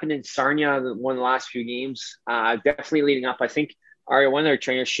think it happened in Sarnia, one of the last few games. Definitely leading up. I think one of their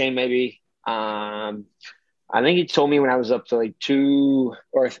trainers, Shane, maybe. I think he told me when I was up to like 2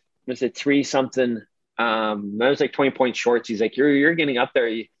 or was it 3 something. I was like 20 points short. He's like, you're getting up there,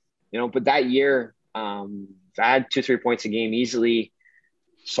 But that year, I had 2-3 points a game easily.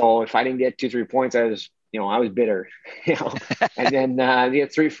 So if I didn't get 2-3 points, I was bitter. And then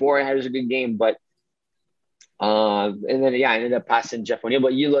get 3-4, it was a good game, but. And then, I ended up passing Jeff O'Neill.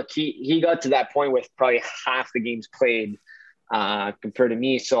 But you look, he got to that point with probably half the games played compared to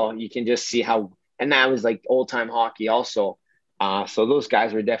me. So you can just see how, and that was like old time hockey also. So those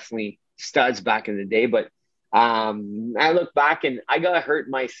guys were definitely studs back in the day. But I look back and I got hurt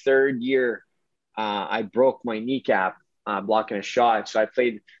my 3rd year. I broke my kneecap blocking a shot. So I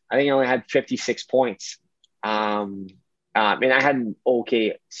think I only had 56 points. And I had an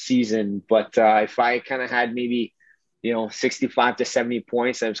okay season, but if I kind of had maybe, 65 to 70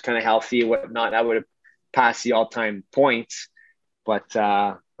 points, I was kind of healthy and whatnot, I would have passed the all-time points. But,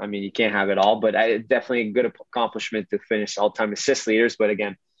 you can't have it all. But definitely a good accomplishment to finish all-time assist leaders. But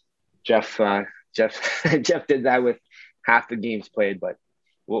again, Jeff did that with half the games played. But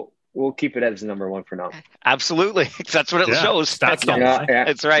we'll keep it as number 1 for now. Absolutely. That's what it shows. Stats don't lie. Yeah,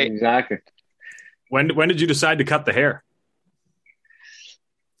 that's right. Exactly. When did you decide to cut the hair?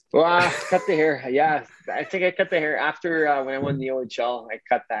 Well, cut the hair. Yeah, I think I cut the hair after when I won the OHL. I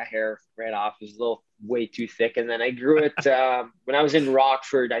cut that hair right off. It was a little way too thick. And then I grew it when I was in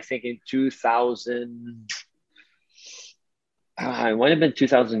Rockford, I think in 2000. It might have been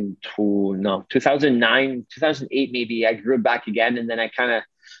 2002. No, 2009, 2008 maybe. I grew it back again. And then I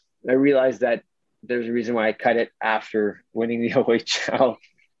realized that there's a reason why I cut it after winning the OHL.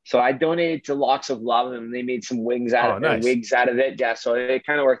 So I donated to Locks of Love, and they made some wigs out of it. Yeah, so it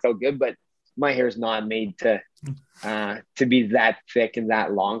kind of worked out good. But my hair is not made to be that thick and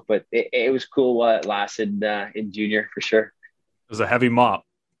that long. But it was cool while it lasted in junior for sure. It was a heavy mop.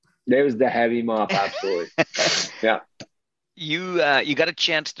 It was the heavy mop, absolutely. Yeah. You got a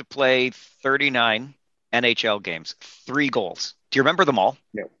chance to play 39 NHL games, 3 goals. Do you remember them all?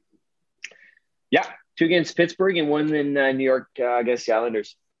 Yeah. 2 against Pittsburgh and 1 in New York against the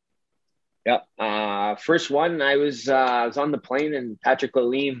Islanders. Yep. First one, I was on the plane, and Patrick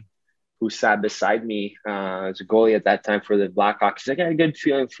Lalime, who sat beside me, was a goalie at that time for the Blackhawks. He's like, I got a good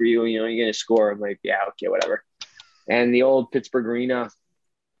feeling for you. You're going to score. I'm like, yeah, okay, whatever. And the old Pittsburgh Arena,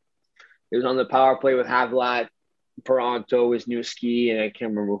 it was on the power play with Havlat, Toronto, Wisniewski, and I can't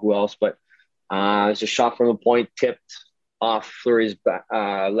remember who else, but it was a shot from the point, tipped off Fleury's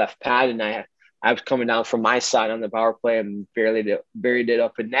left pad, and I was coming down from my side on the power play and buried it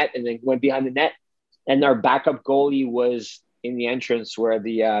up in net, and then went behind the net. And our backup goalie was in the entrance where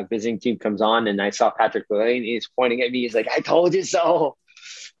the visiting team comes on, and I saw Patrick Lalane. He's pointing at me. He's like, "I told you so."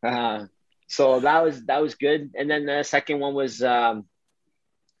 So that was good. And then the second one was it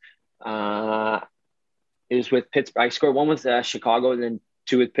was with Pittsburgh. I scored 1 with Chicago, and then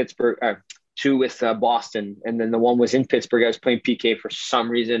 2 with Pittsburgh, 2 with Boston, and then the one was in Pittsburgh. I was playing PK for some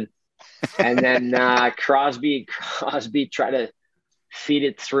reason. And then Crosby tried to feed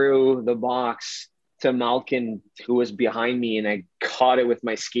it through the box to Malkin, who was behind me, and I caught it with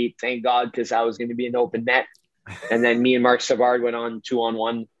my skate. Thank God, because I was going to be an open net. And then me and Mark Savard went on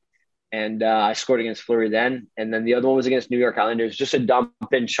 2-on-1, and I scored against Fleury then. And then the other one was against New York Islanders, just a dump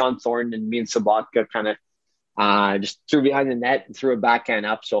in. Sean Thorne and me and Sabatka kind of just threw behind the net and threw a backhand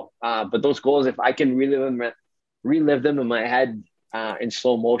up. So, but those goals, if I can relive them in my head, in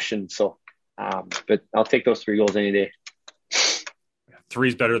slow motion. So, but I'll take those 3 goals any day.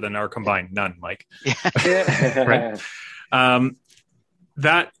 3's better than our combined none, Mike. Yeah. Right.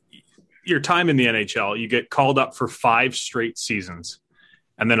 That your time in the NHL, you get called up for 5 straight seasons,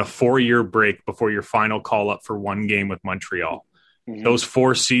 and then a 4-year break before your final call up for 1 game with Montreal. Mm-hmm. Those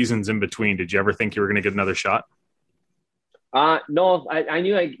 4 seasons in between, did you ever think you were going to get another shot? No, I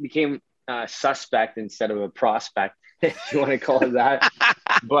knew I became a suspect instead of a prospect, if you want to call it that.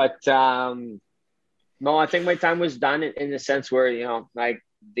 But no, I think my time was done in the sense where,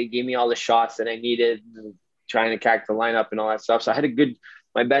 they gave me all the shots that I needed, trying to crack the lineup and all that stuff. So I had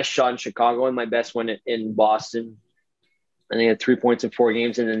my best shot in Chicago and my best one in Boston. And I had 3 points in 4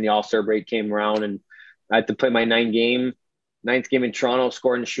 games, and then the All-Star break came around, and I had to play my ninth game in Toronto,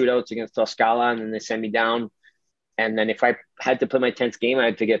 scored in shootouts against Toscala, and then they sent me down. And then if I had to play my 10th game, I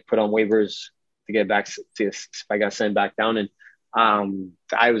had to get put on waivers to get back to if I got sent back down. And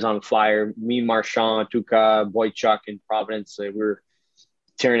I was on the flyer. Me, Marchand, Tuukka, Boychuk, and Providence, we were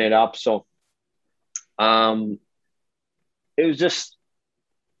tearing it up. So it was just,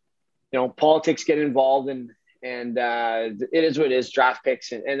 politics get involved, and it is what it is, draft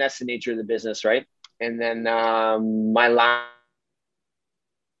picks, and that's the nature of the business, right? And then my last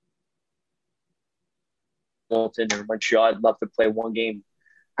in Montreal, I'd love to play one game.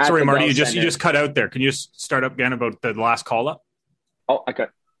 Sorry, Marty, you just cut out there. Can you start up again about the last call up? Oh,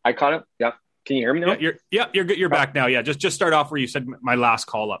 I caught it. Yeah. Can you hear me now? Yeah, you're good. You're back now. Yeah, just start off where you said my last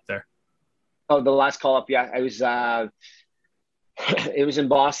call up there. Oh, the last call up. Yeah, I was. It was in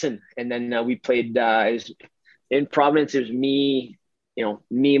Boston, and then we played. It was in Providence. It was me,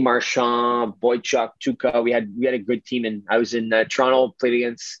 Marchand, Boychuk, Tuukka. We had a good team, and I was in Toronto. Played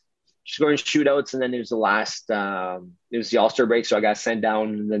against scoring shootouts, and then it was the last. It was the All-Star break, so I got sent down,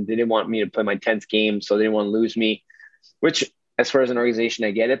 and then they didn't want me to play my 10th game, so they didn't want to lose me. Which, as far as an organization,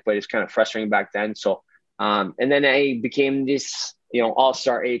 I get it, but it's kind of frustrating back then. So, and then I became this,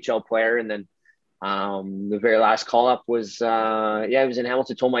 all-star AHL player. And then the very last call up was, I was in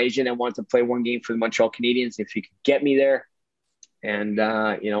Hamilton. Told my agent I wanted to play one game for the Montreal Canadiens if he could get me there. And,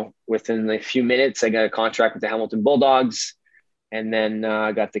 within a few minutes, I got a contract with the Hamilton Bulldogs, and then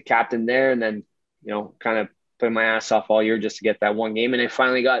I got the captain there, and then, kind of put my ass off all year just to get that one game. And they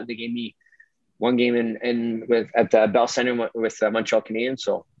gave me one game at the Bell Center with the Montreal Canadiens.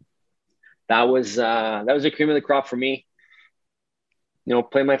 So that was the cream of the crop for me.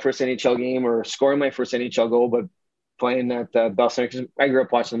 Playing my first NHL game or scoring my first NHL goal, but playing at the Bell Center, because I grew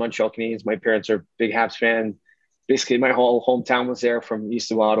up watching the Montreal Canadiens. My parents are big Habs fan. Basically, my whole hometown was there from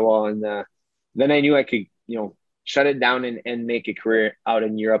east of Ottawa. And then I knew I could, shut it down and make a career out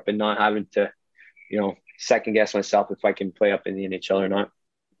in Europe and not having to, second guess myself if I can play up in the NHL or not.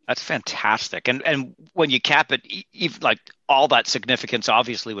 That's fantastic. And when you cap it, even like all that significance,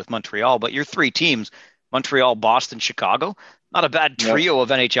 obviously with Montreal, but your 3 teams, Montreal, Boston, Chicago, not a bad trio of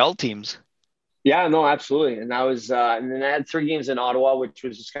NHL teams. Yeah, no, absolutely. And that was, and then I had 3 games in Ottawa, which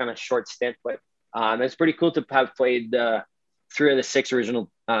was just kind of short stint, but it's pretty cool to have played 3 of the 6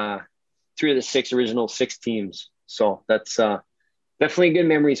 original 6 teams. So that's definitely good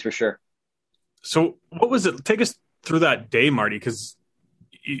memories for sure. So what was it? Take us through that day, Marty, because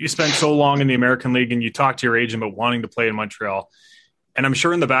you spent so long in the American League and you talked to your agent about wanting to play in Montreal. And I'm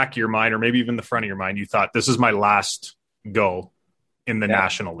sure in the back of your mind, or maybe even the front of your mind, you thought, this is my last go in the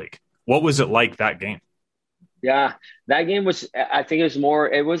National League. What was it like, that game? Yeah, that game was, I think it was more,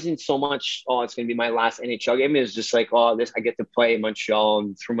 it wasn't so much, it's going to be my last NHL game. It was just like, I get to play in Montreal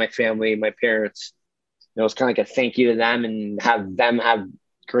and through my family, my parents. It was kind of like a thank you to them and have them have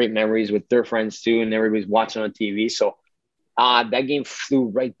great memories with their friends too. And everybody's watching on TV. So that game flew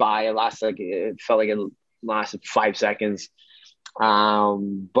right by. It felt like it lasted 5 seconds.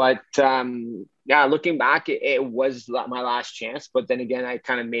 Looking back, it was my last chance. But then again, I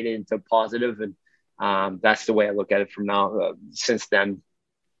kind of made it into positive, and that's the way I look at it from now. Since then.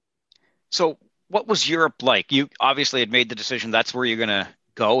 So, what was Europe like? You obviously had made the decision that's where you're going to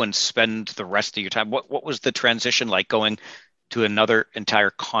go and spend the rest of your time. What was the transition like going to another entire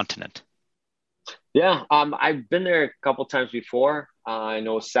continent? Yeah, I've been there a couple times before. In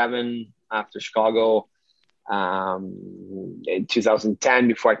 2007 after Chicago, in 2010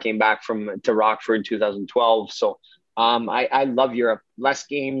 before I came back to Rockford in 2012. So I love Europe. Less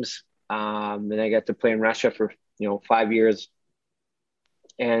games, and I got to play in Russia for 4 years,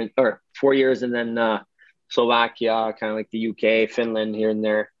 and then Slovakia, kind of like the UK, Finland here and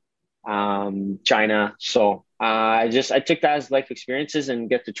there, China. So I took that as life experiences and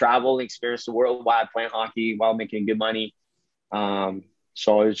get to travel and experience the world while playing hockey, while making good money.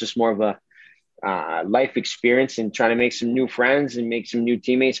 So it was just more of a life experience and trying to make some new friends and make some new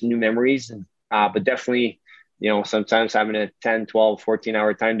teammates, some new memories. And but definitely, sometimes having a 10, 12,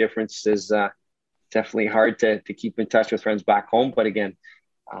 14-hour time difference is definitely hard to keep in touch with friends back home. But again,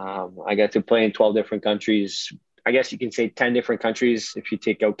 I got to play in 12 different countries. I guess you can say 10 different countries if you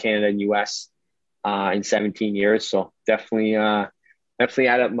take out Canada and US in 17 years. So definitely add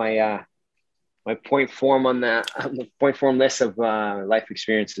up my my point form on that point form list of life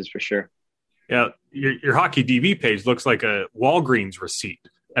experiences for sure. Yeah, your hockey DB page looks like a Walgreens receipt,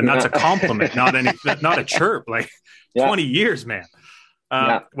 and that's a compliment, not a chirp. Like 20 years, man.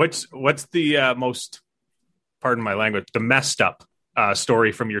 What's the most, pardon my language, the messed up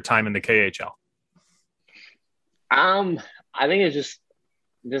story from your time in the KHL? I think it's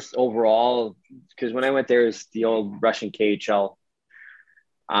just overall, because when I went there, it's the old Russian KHL,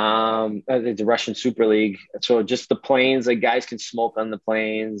 the Russian Super League. So just the planes, like guys can smoke on the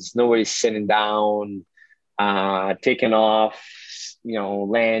planes. Nobody's sitting down, taking off,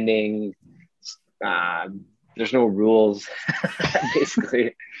 landing. There's no rules,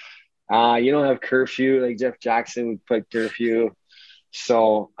 basically. You don't have curfew like Jeff Jackson would put curfew.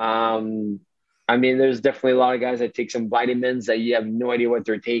 So, there's definitely a lot of guys that take some vitamins that you have no idea what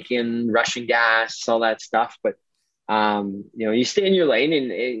they're taking, Russian gas, all that stuff. But, you stay in your lane,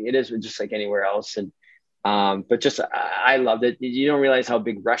 and it is just like anywhere else. And, I loved it. You don't realize how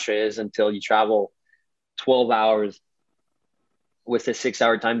big Russia is until you travel 12 hours with a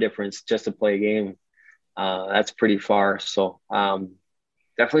 6-hour time difference just to play a game. That's pretty far. So,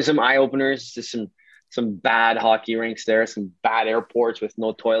 definitely some eye openers, just some bad hockey rinks there, some bad airports with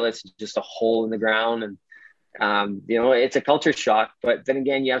no toilets, just a hole in the ground. And, it's a culture shock. But then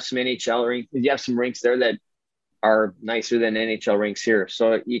again, you have some NHL rinks, you have some rinks there that are nicer than NHL rinks here.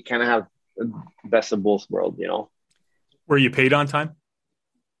 So you kind of have the best of both worlds, Were you paid on time?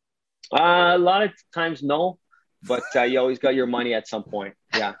 A lot of times, no, but you always got your money at some point.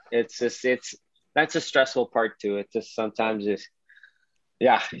 Yeah. That's a stressful part too. It just sometimes is,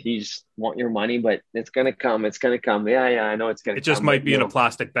 you just want your money, but it's going to come. It's going to come. Yeah, I know it's going to come. It just might be in a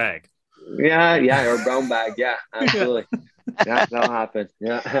plastic bag. Yeah, or a brown bag. Yeah, absolutely. Yeah, that'll happen.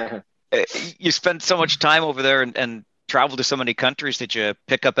 Yeah. You spent so much time over there and traveled to so many countries. Did you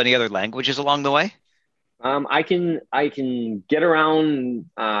pick up any other languages along the way? I can get around,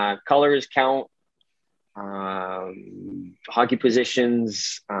 colors, count, hockey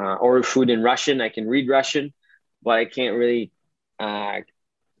positions, order food in Russian. I can read Russian, but I can't really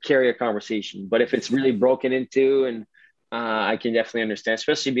carry a conversation. But if it's really broken into, and I can definitely understand,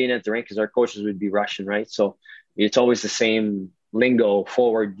 especially being at the rink, because our coaches would be Russian, right? So it's always the same lingo: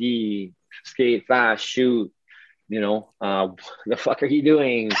 forward, D, skate fast, shoot. The fuck are you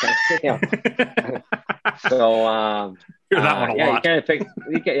doing? So hear that one a lot. You kind of pick.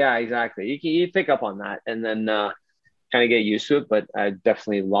 Exactly. You pick up on that, and then kind of get used to it. But I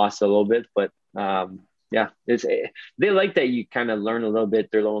definitely lost a little bit. But they like that you kind of learn a little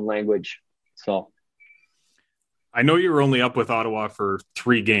bit their own language. So I know you were only up with Ottawa for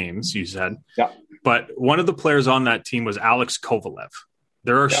 3 games, you said. Yeah. But one of the players on that team was Alex Kovalev.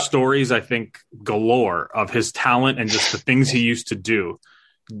 There are stories, I think, galore of his talent and just the things he used to do.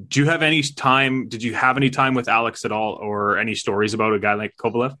 Did you have any time with Alex at all, or any stories about a guy like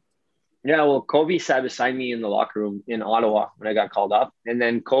Kovalev? Yeah, well, Kobe sat beside me in the locker room in Ottawa when I got called up. And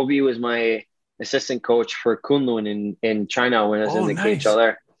then Kobe was my assistant coach for Kunlun in China when I was in the KHL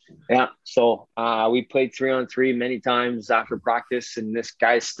there. Yeah, so we played 3-on-3 many times after practice, and this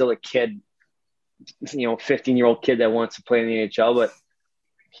guy's still a kid, 15-year-old kid that wants to play in the NHL, but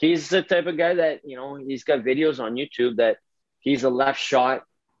he's the type of guy that, he's got videos on YouTube that he's a left shot,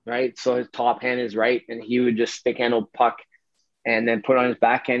 right? So his top hand is right, and he would just stick handle puck and then put on his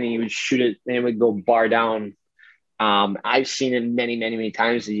backhand, and he would shoot it, and it would go bar down. I've seen it many, many, many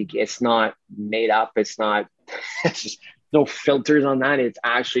times. It's not made up. It's just no filters on that. It's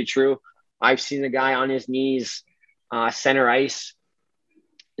actually true. I've seen the guy on his knees, center ice,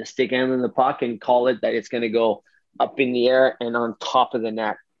 just stick handling the puck and call it that it's going to go up in the air and on top of the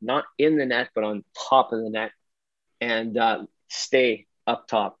net, not in the net, but on top of the net, and stay up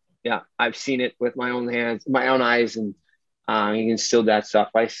top. Yeah, I've seen it with my own hands, my own eyes, and he can still do that stuff.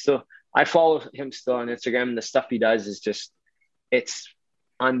 I follow him still on Instagram, and the stuff he does is just, it's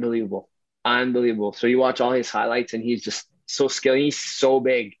unbelievable. So you watch all his highlights, and he's just so skilled. He's so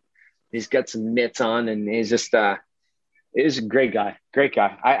big. He's got some mitts on, and he's just he's a great guy.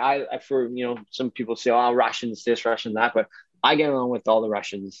 I for some people say, oh, Russians this, Russian that, but I get along with all the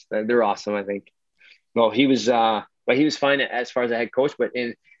Russians. They're awesome, I think. Well, he was fine as far as a head coach, but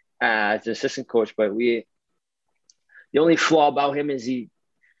as an assistant coach. But the only flaw about him is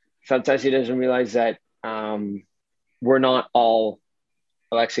sometimes he doesn't realize that we're not all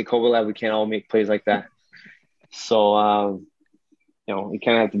Alexei Kovalev. We can't all make plays like that. So, you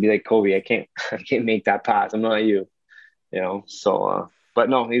kind of have to be like Kobe. I can't make that pass. I'm not you, so, but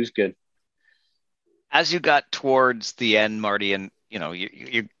no, he was good. As you got towards the end, Marty, and,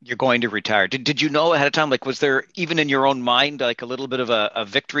 you're going to retire. Did you know ahead of time, like, was there even in your own mind, like a little bit of a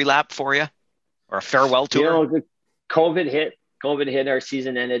victory lap for you or a farewell tour? COVID hit, our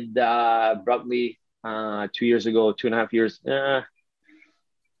season ended abruptly 2 years ago, 2.5 years.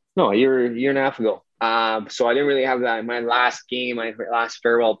 No, a year and a half ago. So I didn't really have that in my last game, my last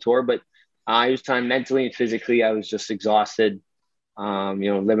farewell tour, but it was time mentally and physically. I was just exhausted.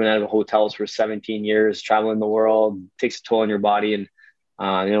 Living out of hotels for 17 years, traveling the world takes a toll on your body. And,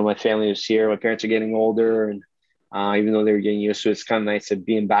 my family was here. My parents are getting older, and even though they were getting used to it, it's kind of nice to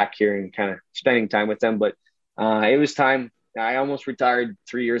being back here and kind of spending time with them. But it was time. I almost retired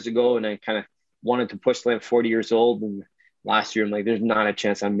 3 years ago, and I kind of wanted to push them 40 years old. And last year, I'm like, there's not a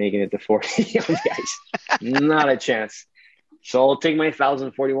chance I'm making it to 40 young guys. Not a chance. So I'll take my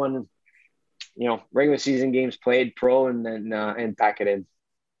 1,041, regular season games played, pro, and then and pack it in.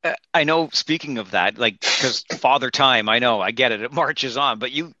 I know, speaking of that, because Father Time, I get it. It marches on.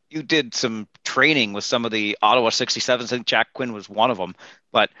 But you did some training with some of the Ottawa 67s. I think Jack Quinn was one of them.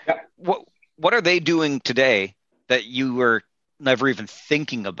 But Yep. What are they doing today that you were never even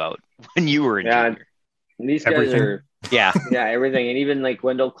thinking about when you were in junior? These guys Everything. are everything. And even like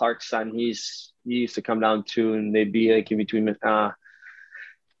Wendell Clark's son, he used to come down too, and they'd be like in between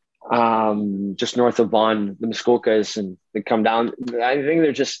just north of Vaughan, the Muskokas, and they come down. I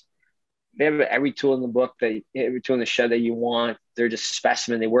think they have every tool in the book, every tool in the shed that you want. They're just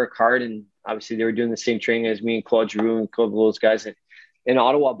specimen. They work hard, and obviously they were doing the same training as me and Claude Giroux and Claude those guys in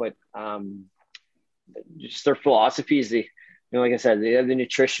Ottawa. But just their philosophies, like I said, they have the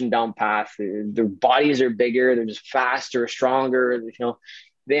nutrition down path. Their bodies are bigger. They're just faster, stronger.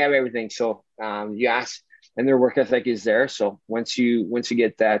 They have everything. So you ask, and their work ethic is there. So once you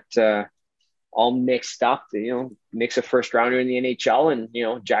get that all mixed up, mix a first rounder in the NHL,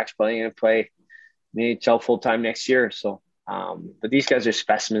 and Jack's going to play the NHL full time next year. So, but these guys are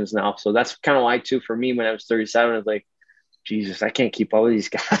specimens now. So that's kind of why too for me when I was 37, I was like, Jesus, I can't keep up with these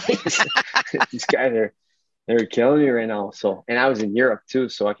guys. These guys they're killing me right now. So, and I was in Europe too,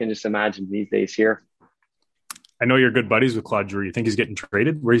 so I can just imagine these days here. I know you're good buddies with Claude Giroux. You think he's getting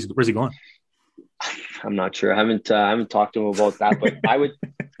traded? Where's he going? I'm not sure. I haven't talked to him about that, but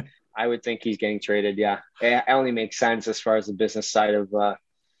I would think he's getting traded. Yeah, it only makes sense as far as the business side of.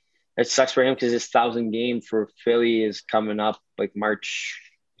 It sucks for him because his 1,000 game for Philly is coming up like March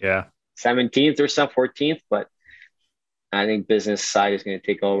 17th or some 14th, but I think business side is going to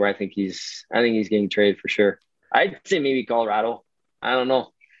take over. I think he's getting traded for sure. I'd say maybe Colorado. I don't know.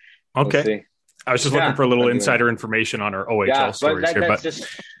 Okay. We'll see. I was just looking for a little insider information on our OHL stories here. That's just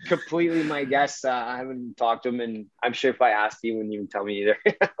completely my guess. I haven't talked to him, and I'm sure if I asked, he wouldn't even tell me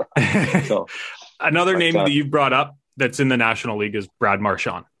either. So, another name that you brought up that's in the National League is Brad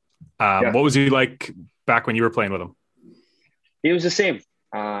Marchand. What was he like back when you were playing with him? He was the same.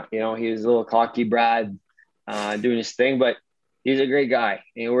 He was a little cocky Brad, doing his thing, but he's a great guy.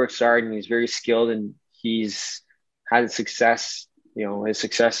 He works hard, and he's very skilled, and he's had success. His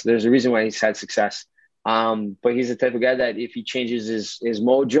success, there's a reason why he's had success. But he's the type of guy that if he changes his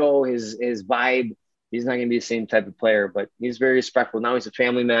mojo, his vibe, he's not going to be the same type of player, but he's very respectful. Now he's a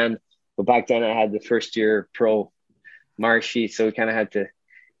family man. But back then I had the first year pro Marshy, so we kind of had to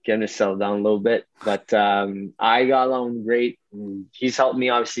get him to settle down a little bit. But I got along great. He's helped me,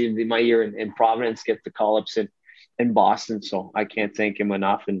 obviously, in my year in Providence, get the call-ups in Boston. So I can't thank him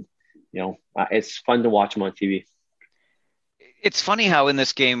enough. And, it's fun to watch him on TV. It's funny how in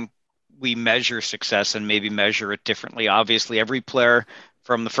this game we measure success and maybe measure it differently. Obviously, every player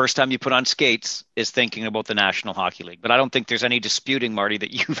from the first time you put on skates is thinking about the National Hockey League. But I don't think there's any disputing, Marty,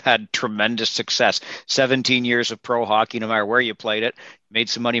 that you've had tremendous success. 17 years of pro hockey, no matter where you played it, made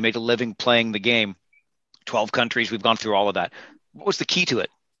some money, made a living playing the game. 12 countries, we've gone through all of that. What was the key to it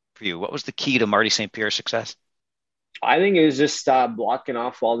for you? What was the key to Marty St. Pierre's success? I think it was just blocking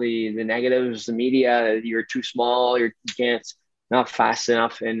off all the negatives, the media. You're too small, you can't, not fast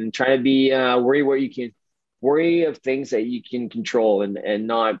enough, and trying to be worry of things that you can control and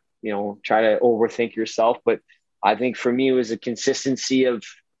not, try to overthink yourself. But I think for me, it was a consistency of,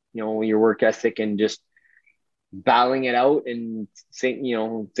 your work ethic and just battling it out and think,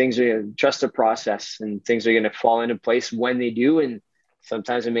 things are trust the process and things are going to fall into place when they do. And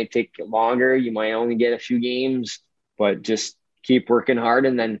sometimes it may take longer. You might only get a few games, but just keep working hard.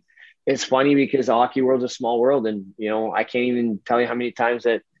 And then it's funny because the hockey world's a small world. And, I can't even tell you how many times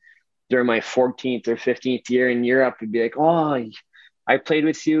that during my 14th or 15th year in Europe, it'd be like, oh, I played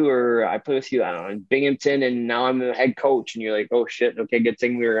with you, I don't know, in Binghamton, and now I'm the head coach. And you're like, oh shit. Okay. Good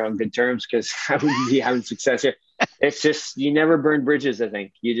thing we were on good terms, because I wouldn't be having success here. It's just, you never burn bridges. I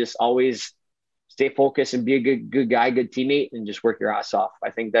think you just always stay focused and be a good guy, good teammate, and just work your ass off.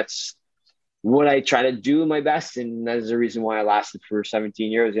 I think that's what I try to do my best. And that is the reason why I lasted for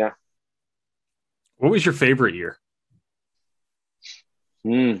 17 years. Yeah. What was your favorite year?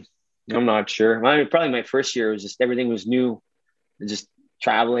 I'm not sure. Probably my first year was just, everything was new. And just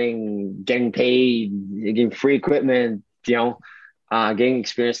traveling, getting paid, getting free equipment, getting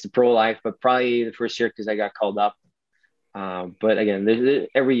experience the pro life, but probably the first year because I got called up. But again,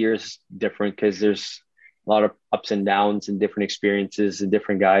 every year is different because there's a lot of ups and downs and different experiences and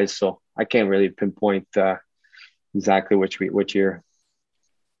different guys. So I can't really pinpoint exactly which year.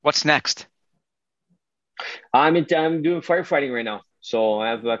 What's next? I'm doing firefighting right now. So I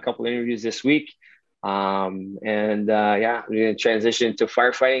have a couple of interviews this week. I'm going to transition into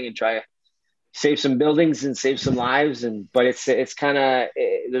firefighting and try to save some buildings and save some lives. But it's kind of,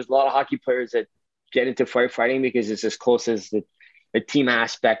 there's a lot of hockey players that get into firefighting because it's as close as the team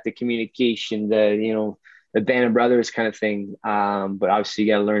aspect, the communication, the band of brothers kind of thing. But obviously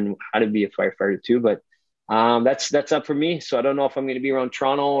you got to learn how to be a firefighter too. But that's up for me. So I don't know if I'm going to be around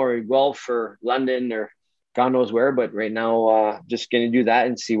Toronto or Guelph or London or God knows where. But right now, just going to do that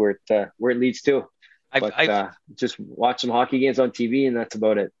and see where it leads to. I've just watch some hockey games on TV, and that's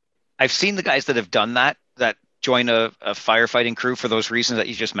about it. I've seen the guys that have done that join a firefighting crew for those reasons that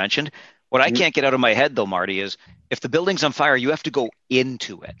you just mentioned. What I can't get out of my head, though, Marty, is if the building's on fire, you have to go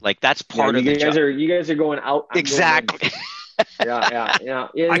into it. Like, that's part of the job. You guys are going out. Exactly. Yeah.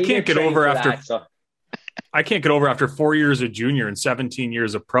 I can't get over after 4 years of junior and 17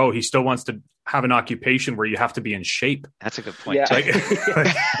 years of pro. He still wants to have an occupation where you have to be in shape. That's a good point.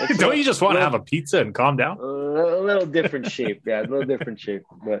 Yeah. Don't you just want to have a pizza and calm down? A little different shape. Yeah, a little different shape.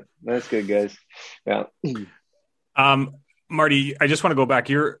 But that's good, guys. Yeah. Marty, I just want to go back.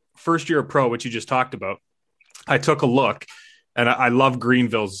 Your first year of pro, which you just talked about, I took a look, and I love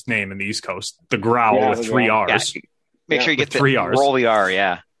Greenville's name in the East Coast, the Growl with 3 R's. Yeah. Make sure you get the 3 R's. Roll the R,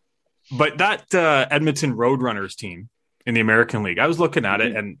 yeah. But that Edmonton Roadrunners team in the American League, I was looking at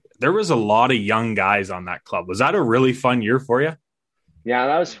it, and there was a lot of young guys on that club. Was that a really fun year for you? Yeah,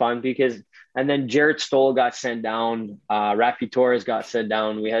 that was fun and then Jarrett Stoll got sent down. Rafi Torres got sent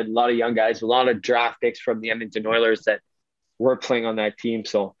down. We had a lot of young guys, a lot of draft picks from the Edmonton Oilers that were playing on that team.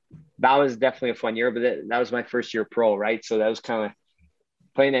 So that was definitely a fun year, but that was my first year pro, right? So that was kind of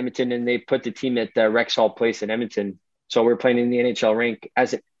playing Edmonton, and they put the team at Rexall Place in Edmonton. So we're playing in the NHL rink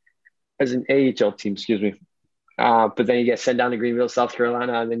as an AHL team, excuse me. But then you get sent down to Greenville, South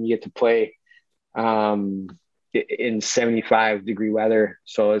Carolina, and then you get to play in 75-degree weather.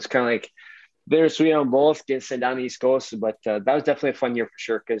 So it's kind of like bittersweet on both, getting sent down the East Coast. But that was definitely a fun year for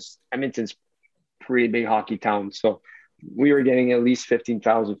sure because Edmonton's a pretty big hockey town. So we were getting at least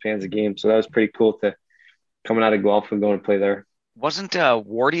 15,000 fans a game. So that was pretty cool to coming out of Guelph and going to play there. Wasn't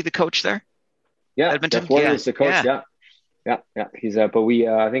Wardy the coach there? Yeah, Edmonton? Wardy was the coach, yeah. Yeah. He's but we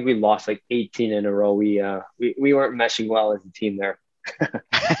I think we lost like 18 in a row. We weren't meshing well as a team there.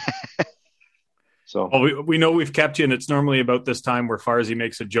 So we know we've kept you, and it's normally about this time where Farzy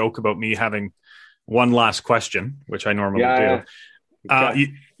makes a joke about me having one last question, which I normally do.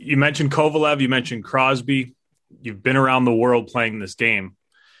 Okay. You mentioned Kovalev, you mentioned Crosby. You've been around the world playing this game.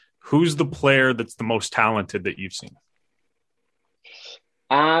 Who's the player that's the most talented that you've seen?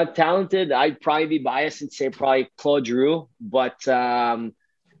 Talented, I'd probably be biased and say probably Claude Giroux, but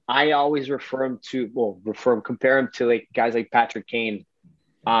I always compare him to like guys like Patrick Kane.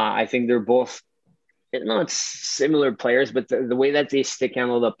 I think they're both not similar players, but the way that they stick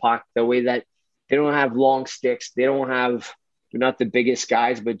handle the puck, the way that they don't have long sticks, they're not the biggest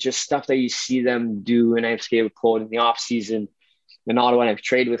guys, but just stuff that you see them do. And I've skated with Claude in the off season in Ottawa, and I've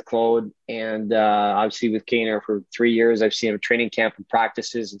traded with Claude, and obviously with Kaner for 3 years. I've seen him training camp and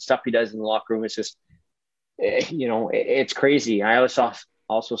practices and stuff he does in the locker room. It's just, it's crazy. I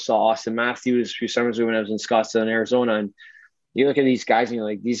also saw Austin Matthews a few summers ago when I was in Scottsdale, Arizona, and you look at these guys and you're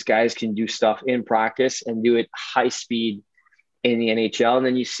like, these guys can do stuff in practice and do it high speed in the NHL. And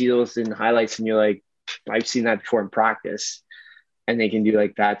then you see those in highlights and you're like, I've seen that before in practice, and they can do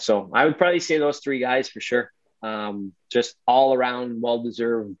like that. So I would probably say those 3 guys for sure. Just all around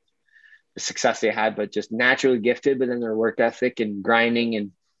well-deserved the success they had, but just naturally gifted, but then their work ethic and grinding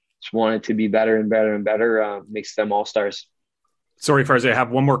and just wanted to be better and better and better makes them all-stars. Sorry, Farzy, I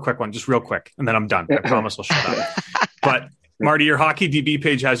have one more quick one, just real quick, and then I'm done. I promise I'll shut up. But Marty, your Hockey DB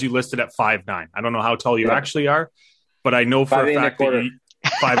page has you listed at 5'9". I don't know how tall you actually are, but I know for a fact that you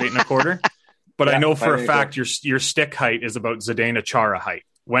 5'8.25". But I know for a fact your stick height is about Zdeno Chara height.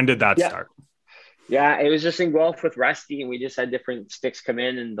 When did that start? Yeah, it was just in Guelph with Rusty, and we just had different sticks come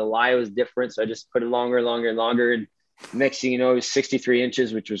in, and the lie was different, so I just put it longer. And next thing you know, it was 63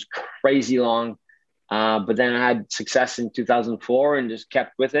 inches, which was crazy long. But then I had success in 2004 and just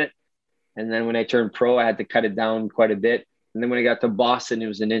kept with it. And then when I turned pro, I had to cut it down quite a bit. And then when I got to Boston, it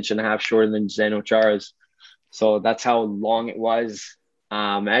was 1.5 inches shorter than Zdeno Chara's. So that's how long it was.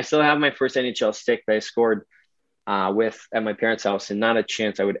 I still have my first NHL stick that I scored at my parents' house, and not a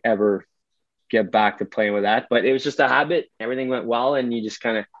chance I would ever get back to playing with that. But it was just a habit. Everything went well, and you just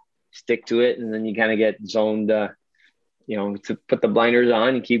kind of stick to it, and then you kind of get zoned, to put the blinders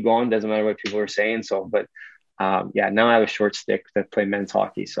on and keep going. Doesn't matter what people are saying. So, but now I have a short stick to play men's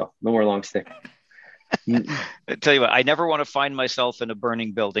hockey, so no more long stick. I tell you what, I never want to find myself in a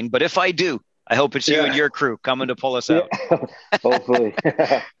burning building, but if I do, I hope it's you and your crew coming to pull us out. Hopefully.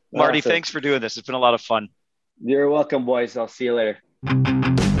 Marty, Awesome. Thanks for doing this. It's been a lot of fun. You're welcome, boys. I'll see you later.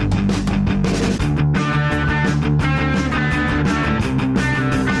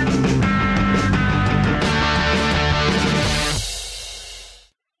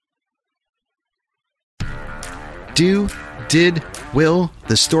 Do, Did, Will,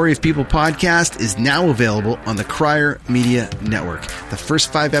 the Story of People podcast is now available on the Crier Media Network. The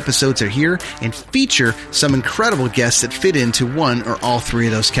first 5 episodes are here and feature some incredible guests that fit into one or all 3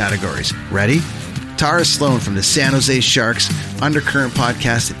 of those categories. Ready? Tara Sloan from the San Jose Sharks, Undercurrent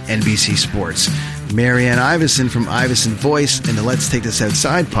podcast at NBC Sports. Marianne Iveson from Iveson Voice and the Let's Take This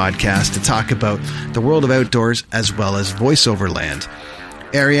Outside podcast to talk about the world of outdoors as well as voiceover land.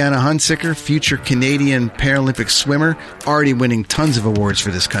 Ariana Hunsicker, future Canadian Paralympic swimmer, already winning tons of awards for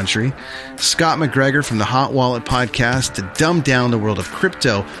this country. Scott McGregor from the Hot Wallet podcast to dumb down the world of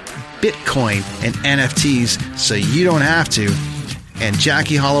crypto, Bitcoin, and NFTs so you don't have to. And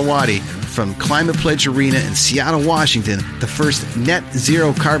Jackie Holowati from Climate Pledge Arena in Seattle, Washington, the first net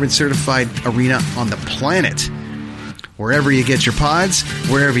zero carbon certified arena on the planet. Wherever you get your pods,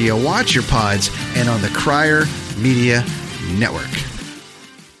 wherever you watch your pods, and on the Crier Media Network.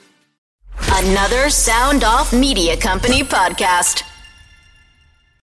 Another Sound Off Media Company podcast.